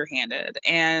shady and underhanded.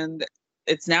 And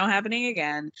it's now happening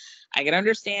again. I can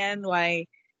understand why.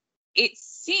 It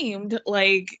seemed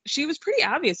like she was pretty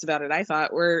obvious about it, I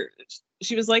thought, where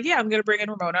she was like, yeah, I'm going to bring in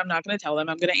Ramona. I'm not going to tell them.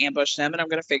 I'm going to ambush them and I'm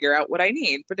going to figure out what I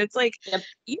need. But it's like,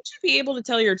 you should be able to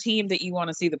tell your team that you want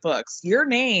to see the books. Your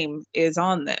name is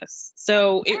on this.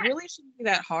 So it really shouldn't be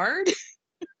that hard.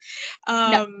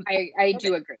 No, I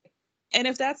do agree. And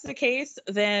if that's the case,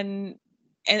 then,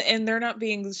 and they're not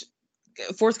being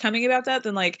forthcoming about that,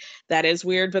 then like, that is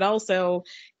weird. But also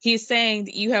he's saying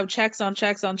that you have checks on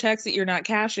checks on checks that you're not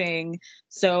cashing.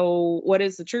 So what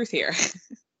is the truth here?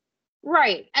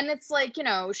 Right. And it's like, you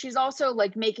know, she's also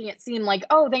like making it seem like,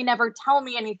 oh, they never tell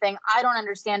me anything. I don't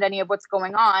understand any of what's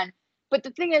going on. But the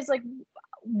thing is, like,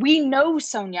 we know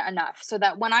Sonia enough so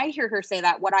that when I hear her say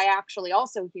that, what I actually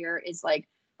also hear is like,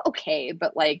 okay,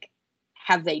 but like,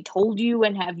 have they told you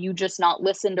and have you just not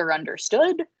listened or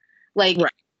understood? Like,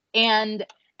 right. And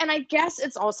I guess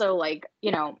it's also like,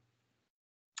 you know,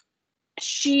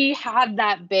 she had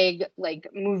that big like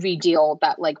movie deal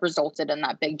that like resulted in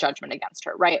that big judgment against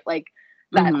her, right? Like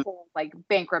that whole like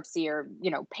bankruptcy or,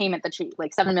 you know, payment that she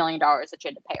like $7 million that she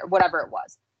had to pay or whatever it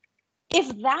was.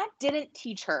 If that didn't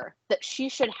teach her that she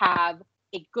should have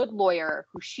a good lawyer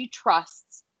who she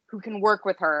trusts, who can work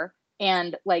with her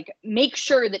and like make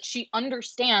sure that she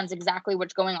understands exactly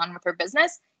what's going on with her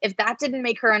business, if that didn't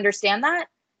make her understand that,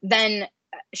 then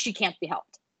she can't be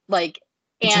helped. Like,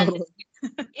 and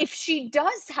if she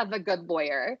does have a good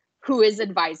lawyer who is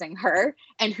advising her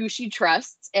and who she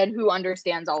trusts and who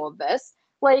understands all of this,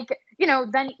 like, you know,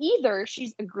 then either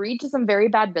she's agreed to some very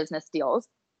bad business deals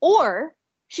or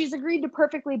she's agreed to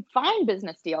perfectly fine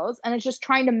business deals and is just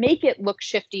trying to make it look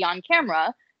shifty on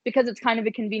camera because it's kind of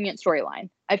a convenient storyline.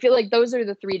 I feel like those are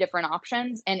the three different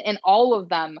options. And in all of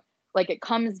them, like, it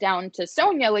comes down to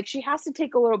Sonia, like, she has to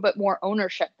take a little bit more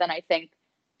ownership than I think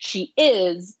she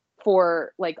is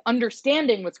for like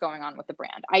understanding what's going on with the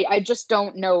brand. I just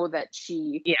don't know that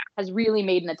she has really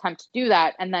made an attempt to do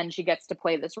that. And then she gets to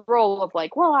play this role of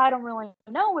like, well, I don't really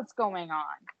know what's going on.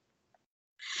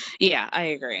 Yeah, I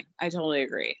agree. I totally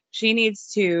agree. She needs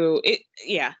to,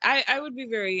 I would be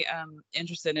very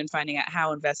interested in finding out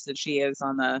how invested she is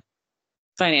on the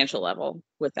financial level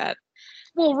with that.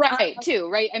 Well, right, too,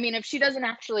 right? I mean, if she doesn't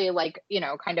actually like, you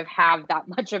know, kind of have that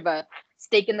much of a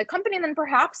stake in the company, then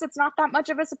perhaps it's not that much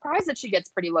of a surprise that she gets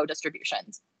pretty low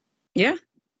distributions. Yeah.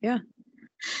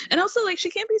 And also, like,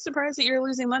 she can't be surprised that you're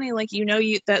losing money. Like, you know,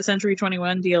 that Century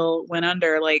 21 deal went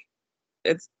under. Like,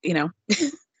 it's, you know,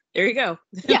 there you go.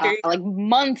 Yeah, like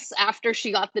months after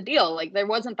she got the deal. Like, there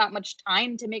wasn't that much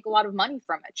time to make a lot of money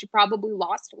from it. She probably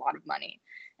lost a lot of money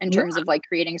in terms of like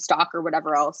creating stock or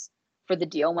whatever else for the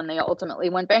deal when they ultimately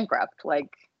went bankrupt. Like,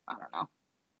 I don't know.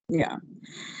 Yeah,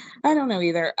 I don't know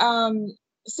either.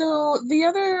 So the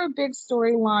other big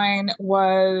storyline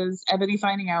was Ebony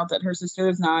finding out that her sister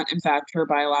is not, in fact, her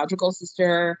biological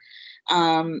sister,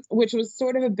 which was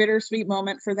sort of a bittersweet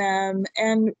moment for them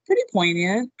and pretty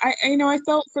poignant. I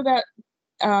felt for that,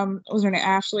 what was her name,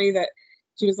 Ashley, that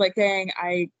she was like, dang,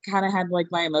 I kind of had like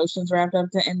my emotions wrapped up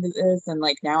to end this, and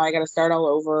like now I got to start all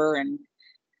over. And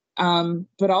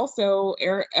but also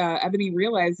Ebony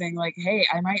realizing like, hey,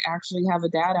 I might actually have a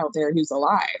dad out there who's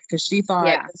alive, because she thought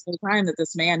this whole time that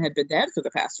this man had been dead for the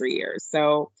past 3 years.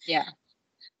 So yeah,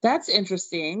 that's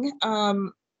interesting.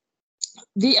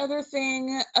 The other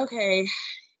thing, okay,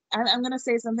 I'm going to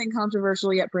say something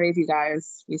controversial yet brave, you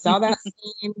guys. We saw that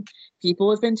scene. People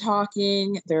have been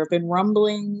talking. There have been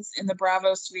rumblings in the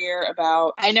Bravo sphere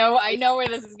about... I know where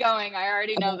this is going. I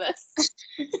already know this.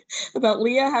 About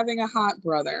Leah having a hot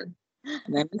brother.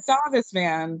 And then we saw this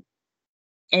man.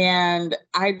 And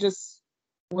I just...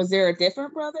 Was there a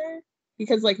different brother?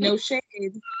 Because, like, no shade.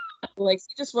 Like,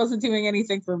 he just wasn't doing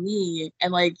anything for me.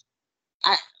 And, like,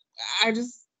 I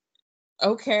just...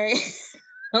 Okay.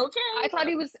 Okay. I thought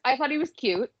he was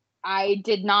cute. I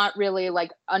did not really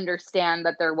like understand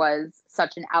that there was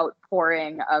such an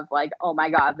outpouring of like, oh my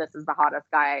God, this is the hottest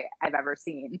guy I've ever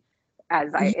seen.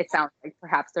 It sounds like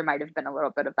perhaps there might have been a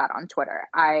little bit of that on Twitter.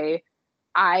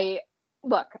 I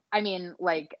look, I mean,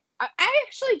 like, I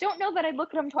actually don't know that I'd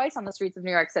look at him twice on the streets of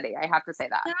New York City. I have to say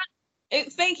that.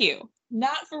 Thank you.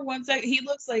 Not for one second. He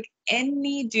looks like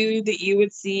any dude that you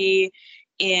would see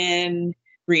in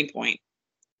Greenpoint.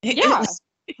 Yeah.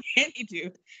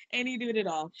 Any dude at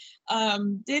all.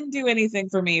 Didn't do anything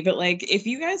for me, but like, if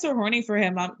you guys are horny for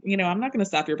him, I'm not going to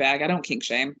stop your bag. I don't kink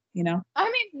shame, I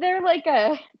mean,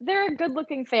 they're a good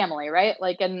looking family, right?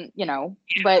 Like, and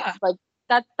but like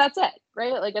that's it,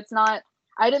 right? Like, it's not,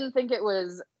 I didn't think it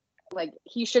was like,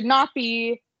 he should not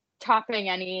be topping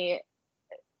any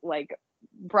like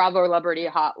Bravo celebrity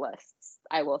hot lists.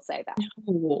 I will say that.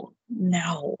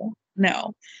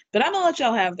 No, but I'm gonna let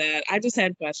y'all have that. I just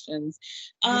had questions.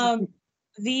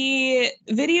 The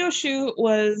video shoot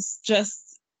was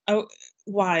just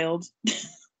wild.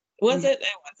 Was it? It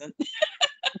wasn't.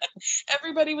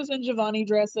 Everybody was in Giovanni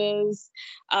dresses.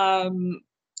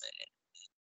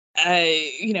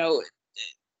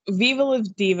 Viva La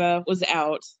Diva was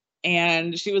out,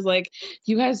 and she was like,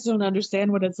 "You guys don't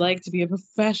understand what it's like to be a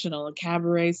professional, a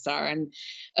cabaret star." And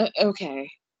okay,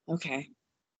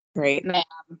 great. Ma'am.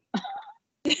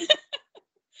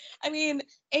 I mean,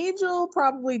 Angel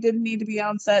probably didn't need to be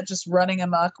on set just running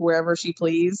amok wherever she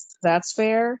pleased. That's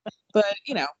fair. But,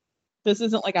 this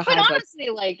isn't like a high budget. But honestly,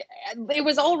 like, it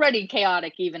was already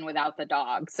chaotic even without the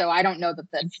dog. So I don't know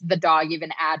that the dog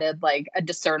even added like a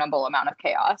discernible amount of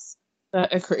chaos.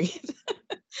 Agreed.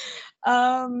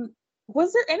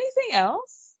 Was there anything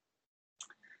else?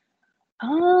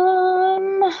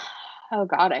 Oh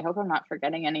God, I hope I'm not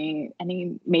forgetting any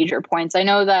major points. I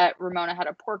know that Ramona had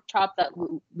a pork chop that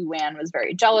Luann was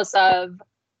very jealous of.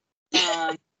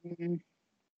 But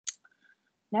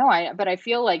I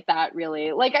feel like that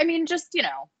really, like, I mean, just,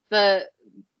 the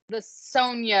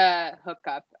Sonia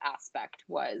hookup aspect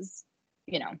was,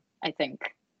 I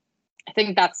think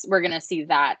we're going to see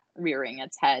that rearing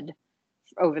its head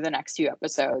over the next few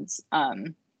episodes.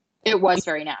 It was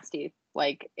very nasty.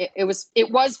 Like, it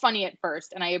was funny at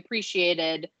first, and I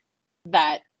appreciated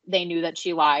that they knew that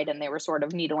she lied and they were sort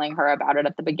of needling her about it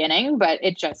at the beginning, but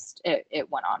it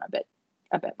went on a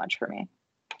bit much for me.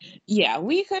 Yeah,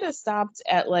 we could have stopped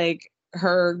at like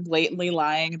her blatantly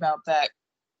lying about that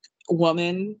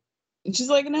woman. And she's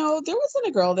like, "No, there wasn't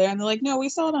a girl there." And they're like, "No, we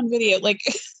saw it on video." Like,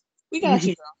 we got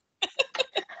you, girl.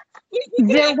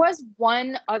 There was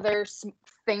one other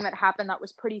thing that happened that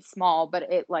was pretty small, but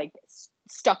it like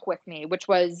stuck with me, which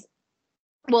was,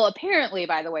 well, apparently,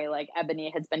 by the way, like, Ebony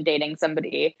has been dating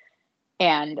somebody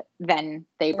and then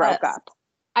they broke up.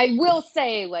 I will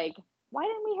say, like, why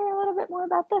didn't we hear a little bit more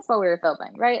about this while we were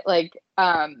filming, right? Like,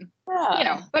 but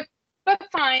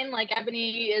fine. Like,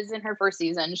 Ebony is in her first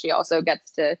season. She also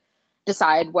gets to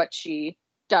decide what she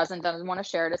does and doesn't want to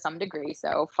share to some degree.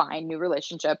 So fine, new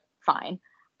relationship, fine.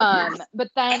 But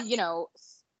then, go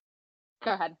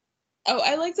ahead. Oh,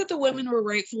 I like that the women were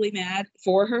rightfully mad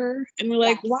for her and were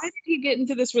like, why did he get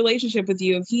into this relationship with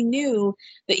you if he knew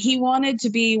that he wanted to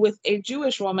be with a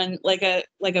Jewish woman, like a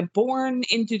born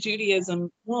into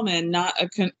Judaism woman, not a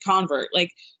convert?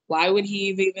 Like, why would he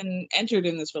have even entered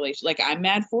in this relationship? Like, I'm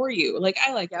mad for you. Like,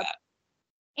 I like that.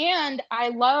 And I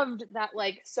loved that,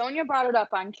 like, Sonia brought it up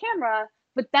on camera,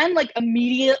 but then like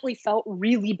immediately felt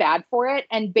really bad for it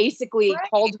and basically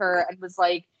called her and was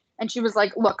like, and she was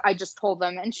like, "Look, I just told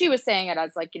them." And she was saying it as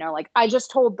like, like, "I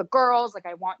just told the girls, like,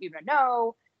 I want you to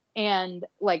know." And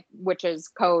like, which is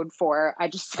code for, "I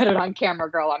just said it on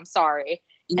camera, girl, I'm sorry."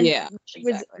 And she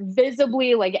was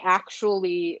visibly, like,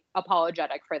 actually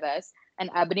apologetic for this.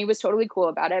 And Ebony was totally cool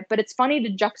about it. But it's funny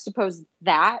to juxtapose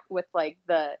that with like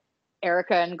the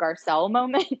Erica and Garcelle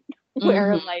moment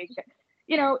where like,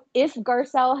 if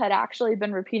Garcelle had actually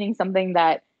been repeating something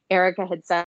that Erica had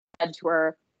said to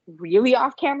her really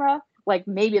off camera, like,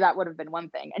 maybe that would have been one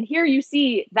thing. And here you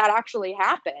see that actually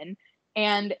happen,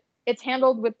 and it's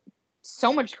handled with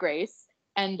so much grace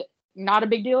and not a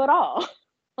big deal at all.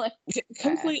 Like,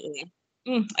 completely.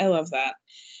 I love that.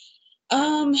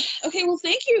 Okay, well,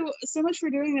 thank you so much for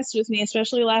doing this with me,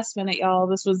 especially last minute, y'all.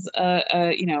 This was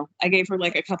I gave her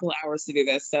like a couple of hours to do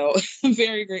this, so I'm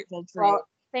very grateful for you.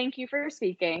 Thank you for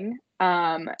speaking.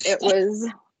 It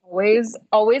was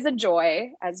always a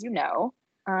joy, as you know.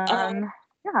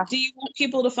 Do you want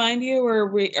people to find you,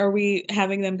 or are we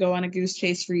having them go on a goose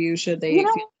chase for you? Should they?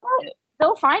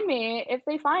 They'll find me if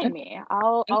they find me.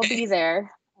 I'll be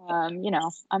there. I'm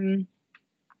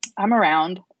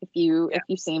around if you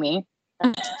see me.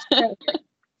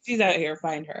 Do She's out here.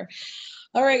 Find her.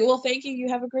 All right. Well, thank you. You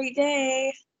have a great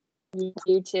day.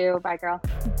 You too. Bye, girl.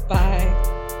 Bye.